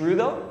is true,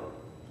 though?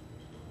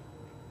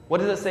 What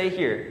does it say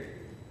here?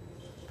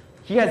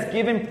 He has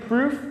given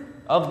proof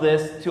of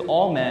this to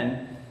all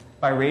men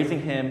by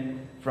raising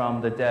him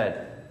from the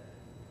dead.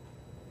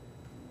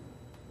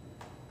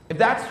 If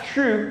that's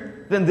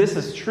true, then this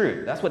is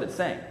true. That's what it's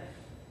saying.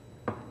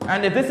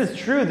 And if this is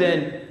true,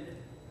 then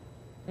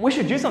we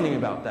should do something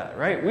about that,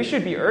 right? We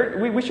should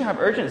have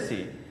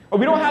urgency. Or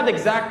we don't have the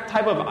exact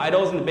type of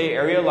idols in the Bay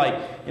Area, like,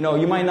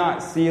 you might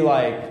not see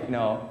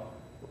Athena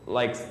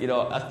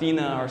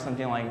or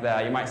something like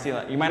that. You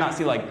might not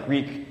see like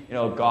Greek,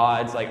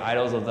 gods, like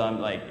idols of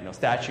them, like,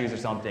 statues or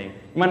something.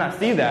 You might not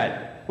see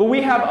that. But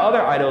we have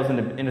other idols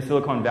in the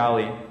Silicon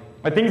Valley.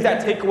 The things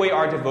that take away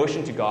our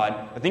devotion to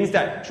God, the things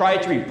that try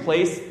to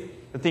replace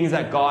the things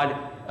that God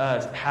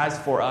has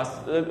for us,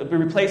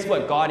 replace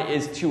what God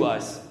is to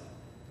us.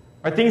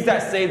 Are things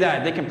that say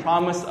that they can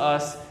promise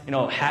us,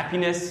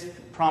 happiness,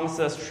 promise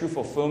us true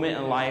fulfillment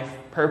in life,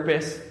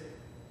 purpose.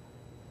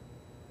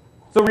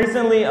 So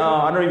recently,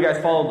 I don't know if you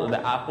guys followed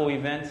the Apple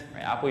event.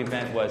 Right? Apple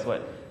event was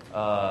what?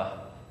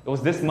 It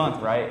was this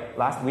month, right?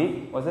 Last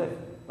week, was it?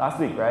 Last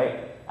week, right?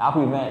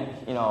 Apple event,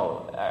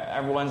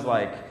 everyone's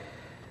like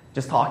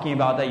just talking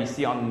about that. You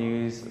see on the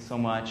news so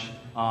much.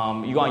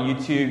 You go on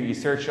YouTube, you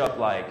search up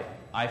like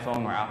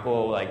iPhone or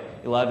Apple like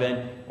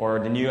 11 or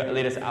the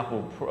latest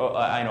Apple Pro,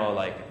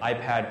 like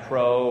iPad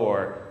Pro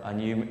or a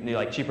new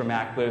like cheaper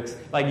MacBooks.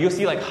 Like you'll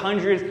see like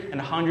hundreds and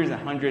hundreds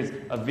and hundreds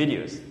of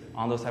videos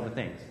on those type of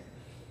things.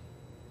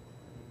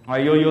 All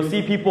right, you'll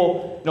see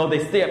people,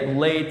 they stay up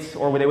late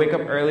or when they wake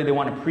up early, they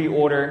want to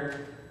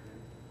pre-order.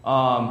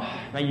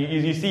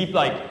 You see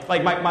like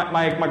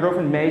my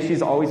girlfriend May,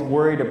 she's always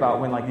worried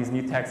about when like these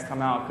new techs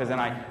come out, because then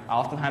I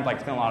oftentimes like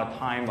spend a lot of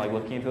time like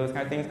looking into those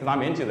kind of things because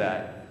I'm into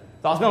that.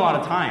 So I'll spend a lot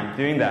of time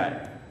doing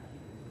that.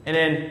 And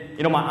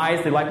then, my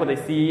eyes, they like what they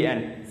see,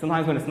 and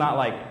sometimes when it's not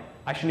like,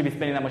 I shouldn't be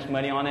spending that much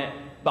money on it,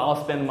 but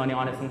I'll spend money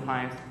on it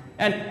sometimes.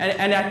 And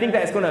I think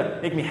that it's going to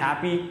make me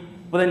happy,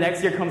 but then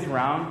next year comes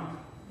around,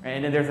 right,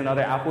 and then there's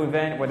another Apple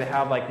event where they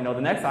have like,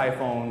 the next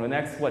iPhone, the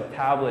next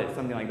tablet,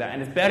 something like that,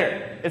 and it's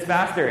better, it's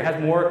faster, it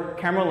has more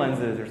camera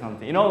lenses or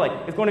something,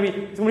 it's going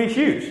to be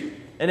huge.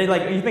 And then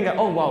like, you think,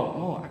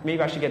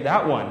 maybe I should get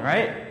that one,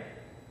 right?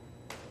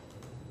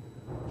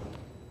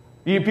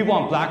 You hear people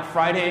on Black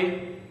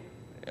Friday,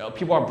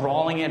 people are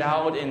brawling it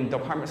out in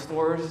department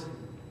stores.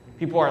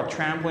 People are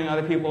trampling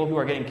other people who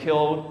are getting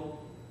killed.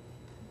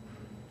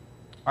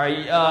 All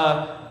right,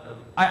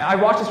 I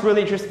watched this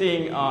really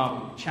interesting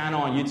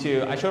channel on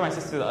YouTube. I showed my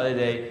sister the other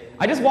day.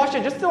 I just watched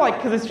it just to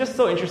because it's just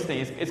so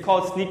interesting. It's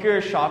called Sneaker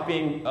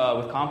Shopping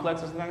with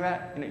Complex or something like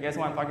that. You guys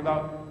know what I'm talking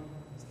about?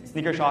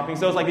 Sneaker shopping.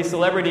 So it's like these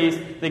celebrities,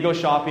 they go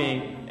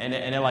shopping and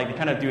then like they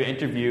kind of do an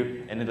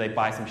interview and then they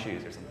buy some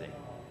shoes or something.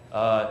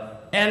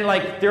 And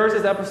like there was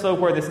this episode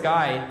where this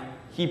guy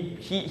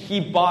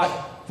he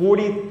bought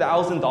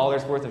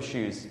 $40,000 worth of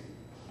shoes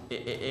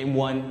in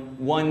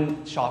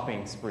one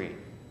shopping spree.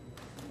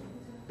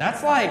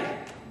 That's like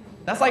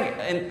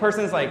in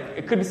person's like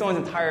it could be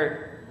someone's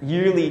entire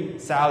yearly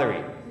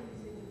salary.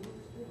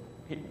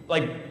 He,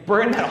 like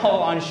burned that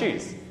all on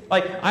shoes.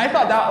 Like I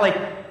thought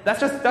that that's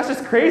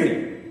just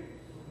crazy.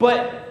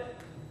 But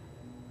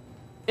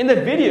in the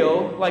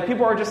video, like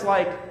people are just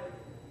like,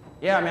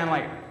 yeah, man,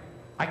 like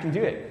I can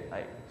do it.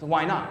 Like, so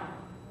why not?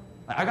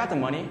 Like, I got the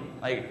money.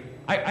 Like,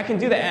 I can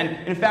do that.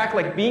 And in fact,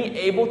 like being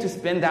able to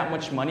spend that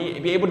much money,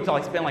 be able to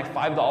like spend like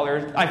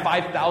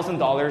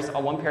 $5,000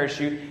 on one pair of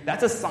shoes,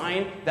 that's a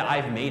sign that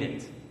I've made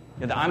it.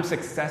 That I'm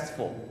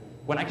successful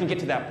when I can get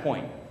to that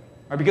point.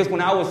 Or because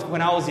when I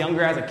was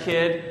younger as a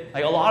kid,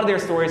 like a lot of their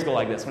stories go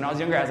like this. When I was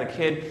younger as a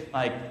kid,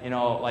 like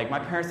my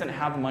parents didn't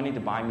have the money to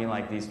buy me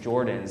like these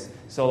Jordans.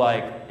 So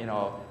like,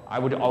 I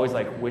would always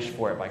like wish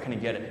for it, but I couldn't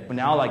get it. But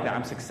now like that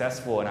I'm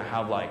successful and I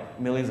have like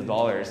millions of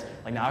dollars,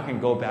 like now I can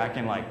go back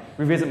and like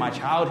revisit my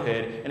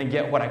childhood and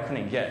get what I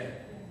couldn't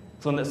get.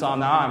 So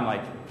now I'm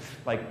like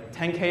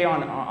 $10K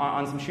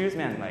on some shoes,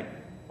 man. Like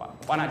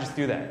why not just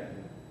do that?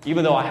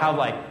 Even though I have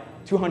like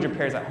 200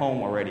 pairs at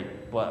home already,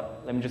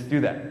 but let me just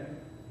do that.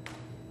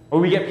 Or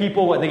we get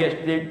people they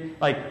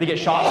get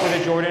shot for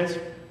the Jordans,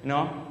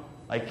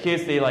 like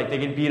kids they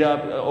get beat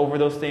up over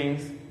those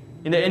things.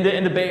 In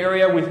the Bay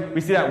Area,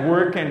 we see that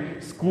work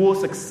and school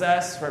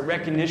success, right,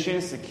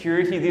 recognition,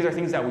 security. These are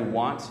things that we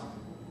want.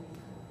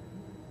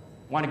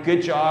 We want a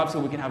good job so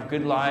we can have a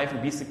good life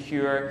and be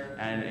secure,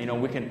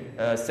 and we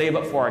can save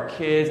up for our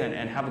kids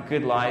and have a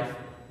good life.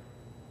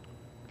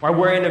 Right,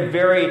 we're in a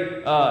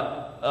very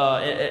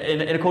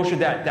in a culture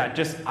that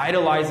just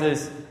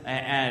idolizes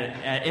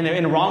and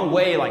in a wrong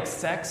way, like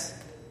sex,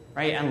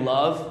 right, and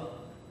love,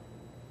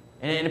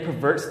 and it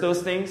perverts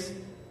those things.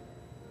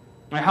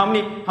 Right?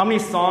 How many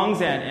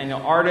songs and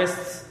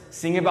artists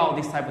sing about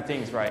these type of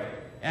things, right?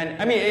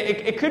 And I mean,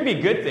 it could be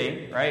a good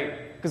thing,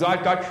 right? Because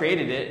God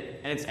created it,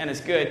 and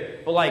it's good.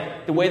 But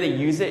like the way they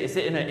use it, is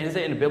it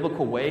in a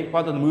biblical way?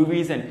 About the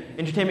movies and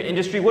entertainment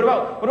industry. What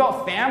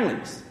about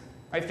families?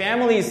 Right?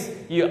 Families,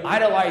 you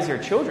idolize your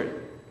children.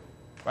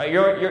 Right?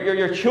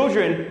 Your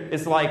children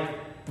is like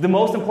the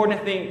most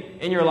important thing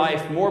in your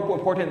life, more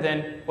important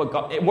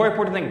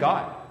than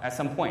God at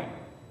some point.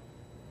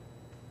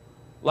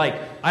 Like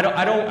I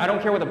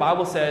don't care what the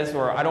Bible says,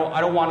 or I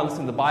don't want to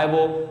listen to the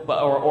Bible,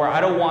 or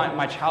I don't want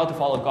my child to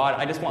follow God.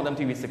 I just want them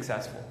to be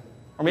successful.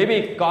 Or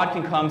maybe God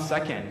can come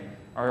second,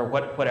 or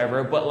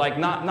whatever, but like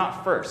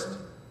not first.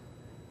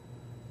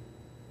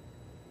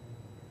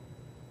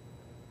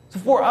 So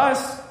for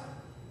us,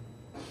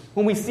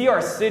 when we see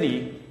our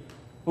city,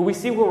 when we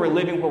see where we're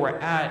living, where we're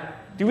at,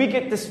 do we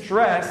get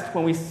distressed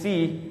when we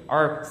see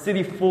our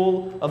city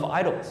full of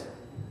idols?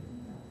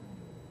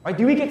 Right?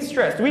 Do we get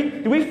stressed? Do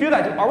we feel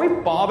that? Are we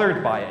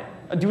bothered by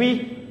it? Do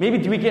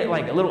we get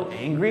like a little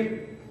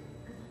angry?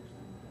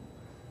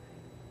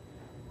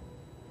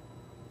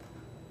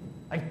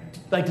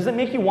 Like, does it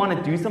make you want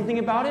to do something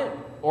about it?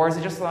 Or is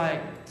it just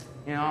like,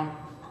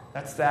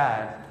 that's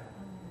sad.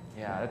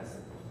 Yeah,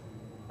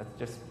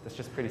 that's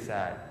just pretty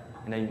sad.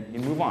 And then you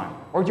move on.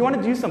 Or do you want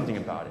to do something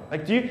about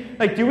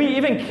it? Do we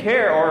even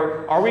care,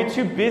 or are we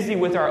too busy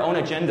with our own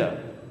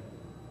agenda?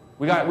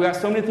 We got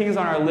so many things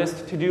on our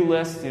to-do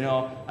list, like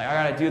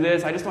I gotta do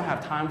this, I just don't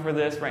have time for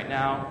this right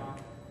now.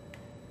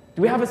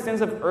 Do we have a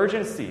sense of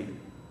urgency?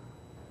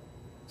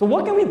 So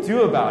what can we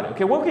do about it?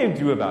 Okay, what can we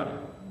do about it?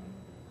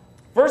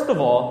 First of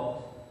all,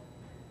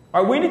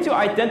 we need to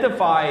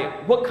identify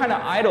what kind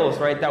of idols,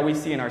 right, that we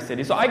see in our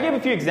city. So I gave a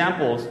few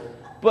examples,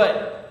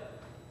 but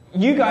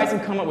you guys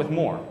can come up with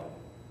more.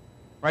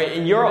 Right?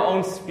 In your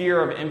own sphere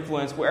of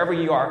influence, wherever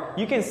you are,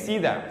 you can see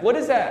that. What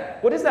is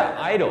that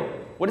idol?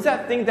 What is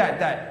that thing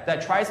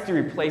that tries to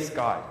replace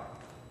God?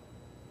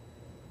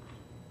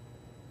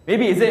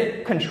 Maybe is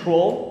it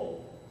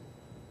control?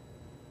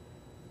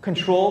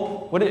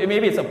 Control?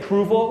 Maybe it's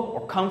approval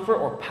or comfort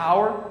or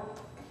power?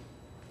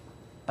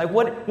 Like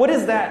what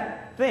is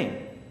that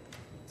thing?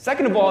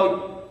 Second of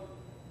all,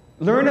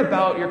 learn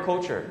about your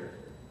culture.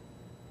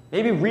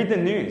 Maybe read the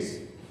news.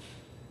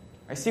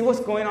 Right? See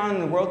what's going on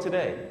in the world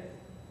today.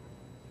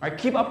 Right?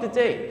 Keep up to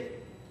date.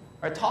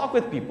 Right? Talk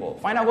with people.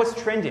 Find out what's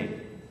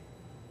trending.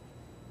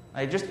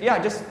 Just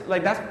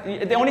like that's.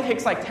 It only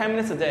takes like 10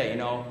 minutes a day.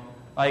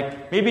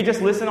 Like maybe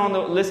just listen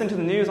to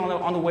the news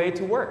on the way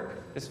to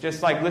work. It's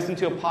just like listen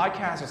to a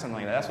podcast or something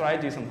like that. That's what I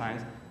do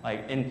sometimes.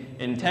 Like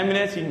in 10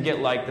 minutes you can get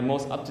like the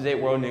most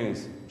up-to-date world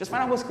news. Just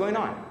find out what's going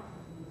on.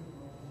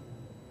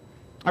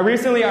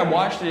 Recently I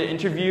watched an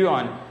interview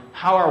on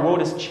how our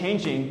world is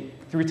changing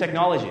through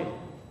technology.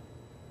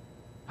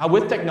 How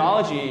with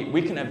technology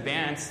we can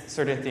advance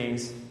certain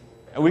things,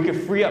 and we can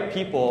free up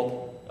people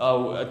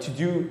to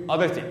do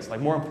other things, like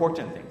more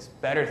important things,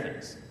 better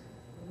things.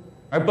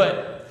 Right?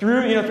 But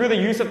through the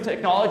use of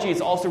technology,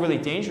 it's also really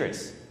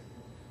dangerous.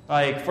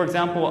 Like for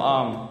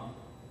example,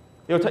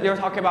 they were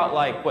talking about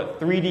like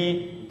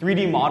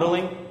 3D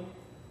modeling,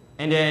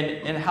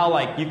 and how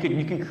like you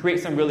can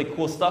create some really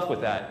cool stuff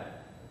with that.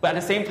 But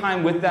at the same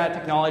time, with that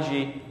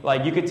technology,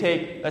 like you could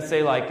take, let's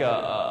say like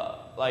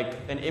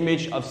an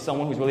image of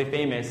someone who's really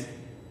famous,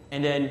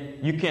 and then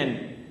you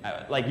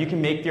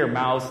can make their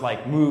mouths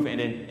like move,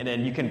 and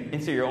then you can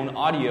insert your own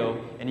audio,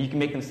 and you can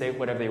make them say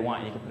whatever they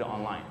want, and you can put it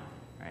online,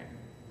 right?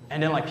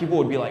 And then like people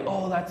would be like,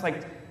 oh, that's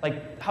like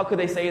how could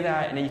they say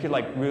that? And then you could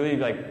like really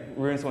like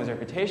ruin someone's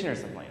reputation or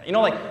something like that.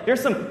 Like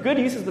there's some good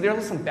uses, but there's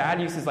also some bad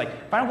uses.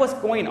 Like find out what's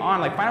going on,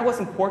 like find out what's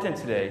important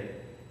today,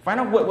 find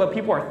out what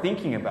people are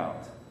thinking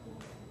about,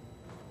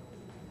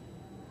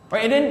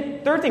 right? And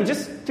then third thing,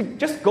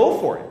 just go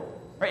for it.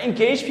 Right?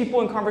 Engage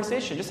people in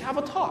conversation. Just have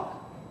a talk.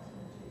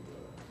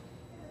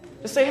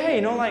 Just say,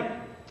 hey, hey,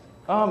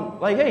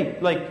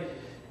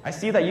 I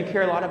see that you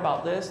care a lot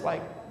about this.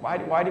 Like, why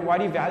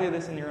do you value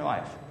this in your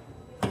life?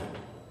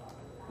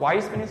 Why are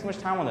you spending so much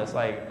time on this?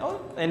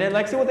 And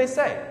then see what they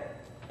say,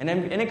 and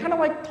then kind of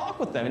like talk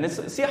with them, and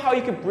then see how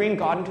you can bring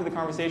God into the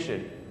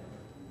conversation.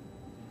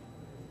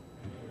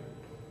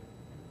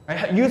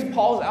 Right? Use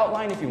Paul's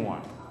outline if you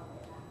want.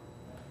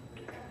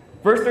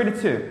 Verse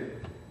 32.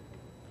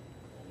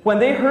 When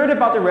they heard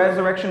about the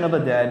resurrection of the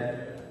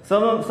dead,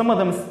 some of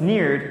them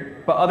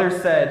sneered, but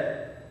others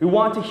said, "We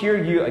want to hear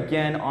you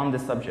again on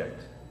this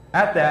subject."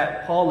 At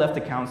that, Paul left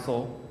the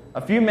council.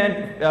 A few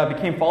men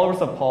became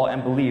followers of Paul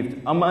and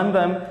believed. Among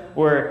them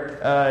were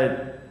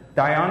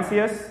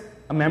Dionysius,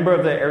 a member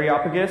of the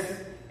Areopagus,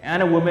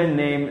 and a woman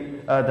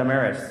named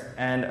Damaris,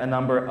 and a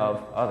number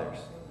of others.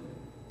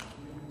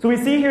 So we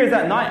see here is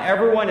that not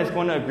everyone is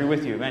going to agree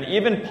with you. And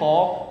even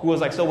Paul, who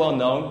was like so well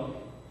known,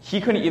 he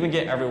couldn't even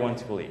get everyone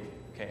to believe.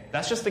 Okay,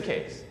 that's just the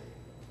case.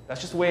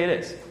 That's just the way it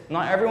is.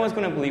 Not everyone's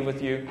going to believe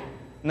with you.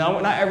 No,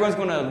 not everyone's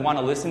going to want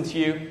to listen to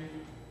you.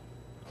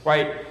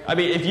 Right? I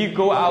mean, if you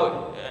go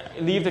out,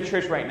 leave the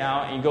church right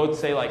now, and you go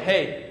say like,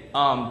 hey,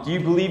 do you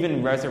believe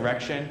in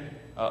resurrection?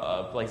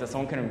 Like that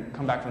someone can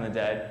come back from the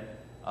dead?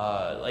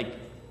 There's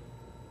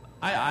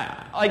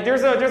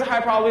a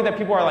high probability that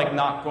people are like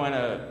not going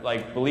to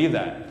like believe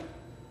that.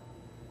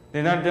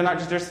 They're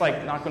not just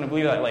like not going to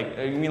believe that. Like,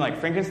 you mean like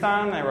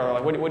Frankenstein? Or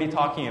like, what are you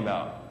talking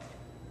about?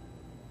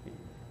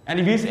 And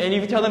if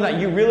you tell them that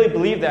you really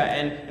believe that,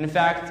 and in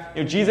fact,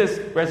 Jesus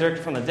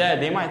resurrected from the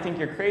dead, they might think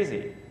you're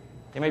crazy.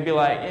 They might be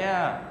like,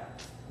 yeah,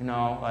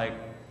 like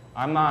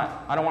I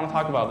don't want to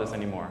talk about this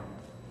anymore.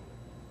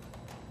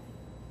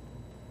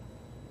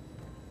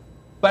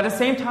 But at the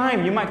same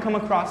time, you might come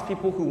across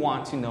people who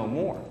want to know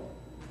more.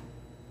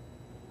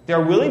 They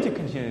are willing to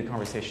continue the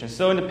conversation.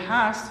 So in the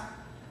past,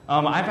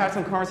 I've had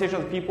some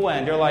conversations with people,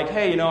 and they're like,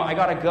 hey, I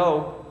got to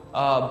go,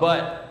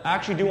 but I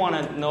actually do want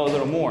to know a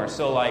little more.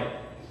 So, like,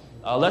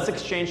 let's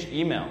exchange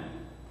email.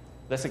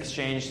 Let's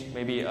exchange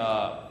maybe,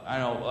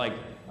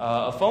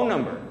 a phone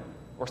number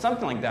or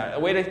something like that,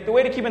 the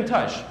way to keep in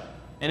touch.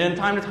 And then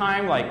time to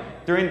time,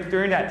 like,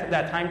 during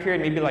that time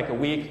period, maybe like a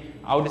week,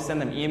 I would just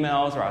send them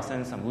emails, or I'll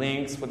send some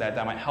links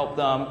that might help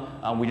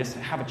them. We just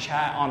have a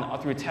chat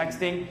through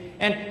texting.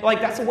 And, like,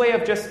 that's a way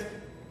of just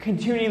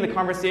continuing the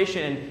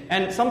conversation.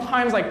 And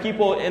sometimes, like,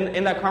 people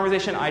in that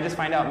conversation, I just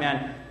find out,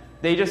 man,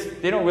 they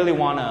don't really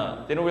want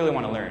to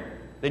learn.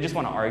 They just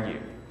want to argue.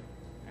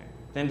 Right?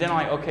 Then I'm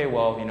like, okay,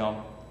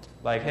 well,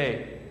 like,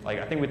 hey, like,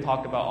 I think we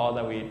talked about all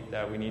that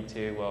we need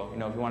to. Well,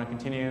 if you want to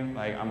continue,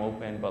 like, I'm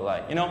open. But,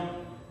 like,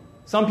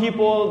 some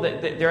people,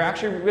 they're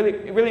actually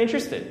really, really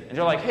interested. And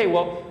they're like, hey,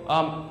 well,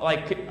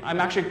 I'm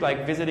actually,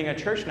 like, visiting a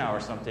church now or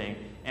something.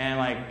 And,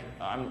 like,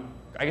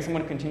 I guess I'm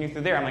going to continue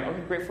through there. I'm like,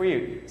 okay, great for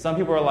you. Some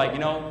people are like,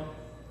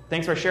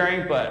 thanks for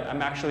sharing, but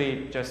I'm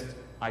actually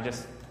I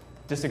just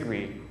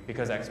disagree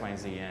because X, Y, and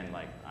Z. And,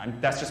 like,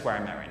 that's just where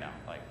I'm at right now.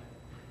 Like,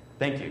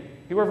 thank you.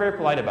 People are very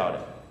polite about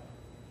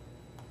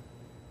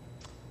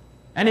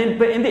it.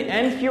 But in the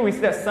end here, we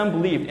see that some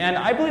believed. And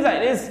I believe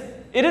that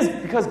it is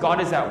because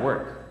God is at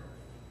work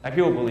that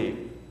people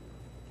believe.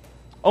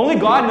 Only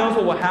God knows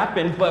what will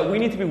happen, but we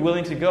need to be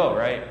willing to go,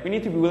 right? We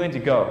need to be willing to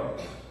go.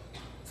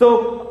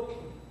 So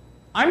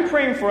I'm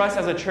praying for us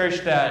as a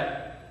church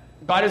that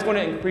God is going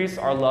to increase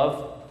our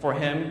love for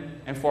Him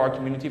and for our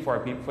community, for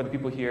the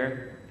people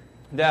here,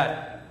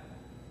 that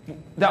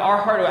our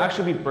heart will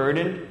actually be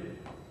burdened,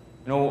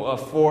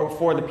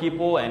 for the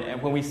people,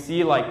 and when we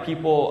see like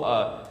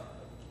people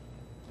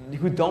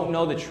who don't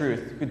know the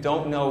truth, who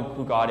don't know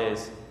who God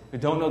is, who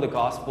don't know the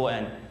gospel,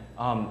 and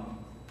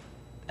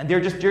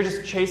they're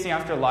just chasing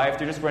after life,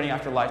 they're just running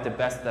after life the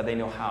best that they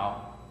know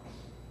how.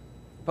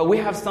 But we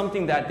have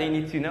something that they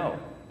need to know.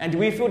 And do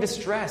we feel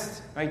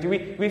distressed? Right? Do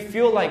we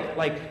feel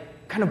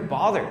like kind of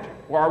bothered?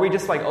 Or are we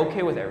just like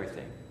okay with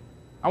everything?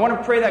 I want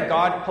to pray that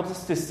God helps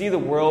us to see the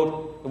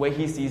world the way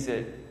He sees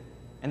it,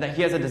 and that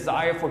He has a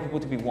desire for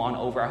people to be won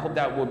over. I hope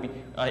that will be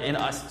in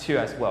us too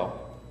as well.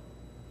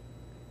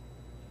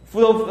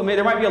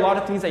 There might be a lot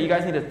of things that you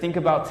guys need to think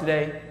about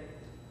today.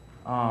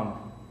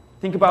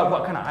 Think about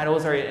what kind of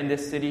idols are in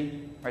this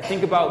city. Right?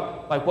 Think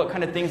about like what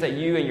kind of things that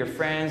you and your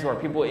friends or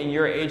people in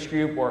your age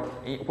group or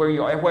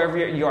wherever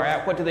you are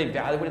at, what do they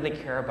value? What do they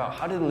care about?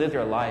 How do they live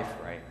their life?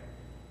 Right?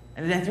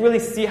 And then to really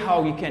see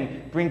how we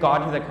can bring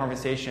God into that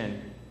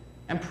conversation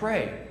and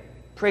pray.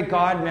 Pray,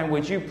 God, man,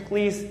 would you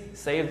please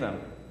save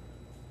them?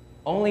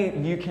 Only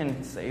you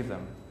can save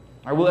them.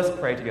 All right, well, let's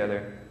pray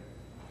together.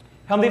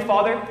 Heavenly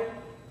Father,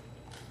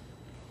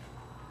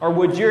 or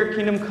would your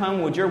kingdom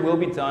come, would your will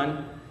be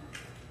done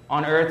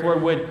on earth, or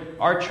would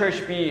our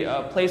church be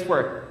a place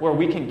where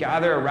we can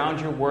gather around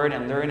your word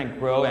and learn and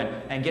grow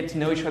and get to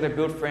know each other,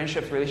 build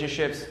friendships,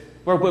 relationships?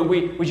 Or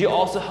would you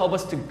also help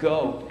us to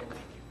go?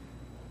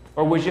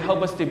 Or would you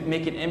help us to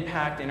make an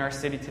impact in our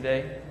city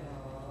today?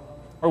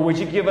 Or would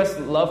you give us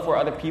love for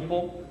other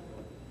people?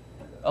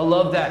 A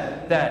love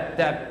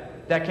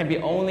that can be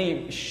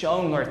only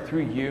shown, Lord,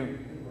 through you.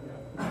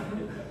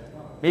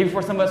 Maybe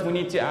for some of us, we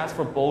need to ask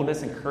for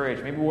boldness and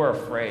courage. Maybe we're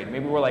afraid.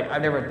 Maybe we're like,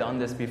 I've never done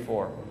this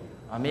before.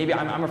 Maybe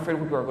I'm afraid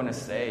what people are going to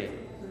say.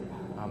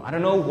 I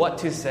don't know what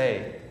to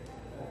say.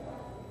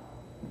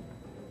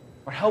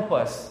 Or help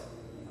us.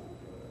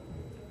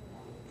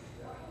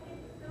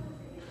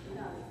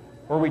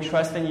 Or we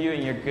trust in you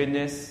and your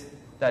goodness,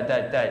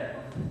 that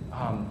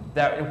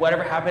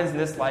whatever happens in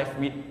this life,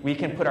 we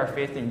can put our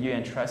faith in you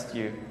and trust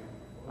you.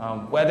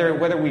 Whether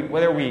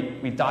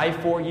we die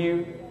for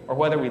you, or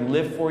whether we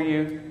live for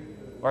you,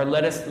 or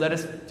let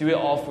us do it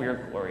all for your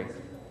glory.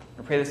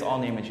 I pray this all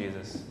in the name of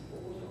Jesus.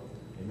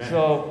 Amen.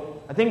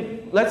 So I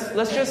think let's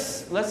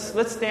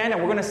stand,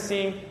 and we're going to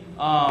sing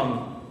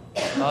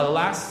the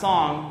last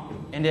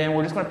song, and then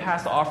we're just going to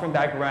pass the offering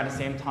back around at the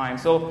same time.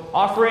 So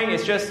offering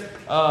is just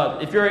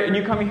if you're a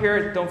newcomer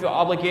here, don't feel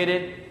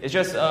obligated. It's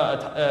just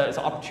it's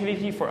an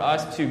opportunity for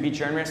us to be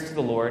generous to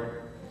the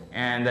Lord,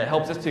 and that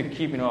helps us to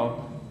keep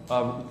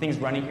things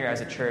running here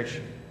as a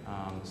church.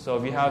 So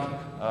if you have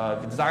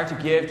the desire to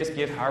give, just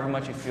give however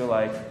much you feel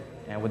like,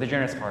 and with a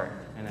generous heart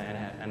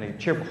and a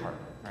cheerful heart.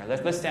 All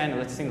right, let's stand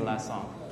and let's sing the last song.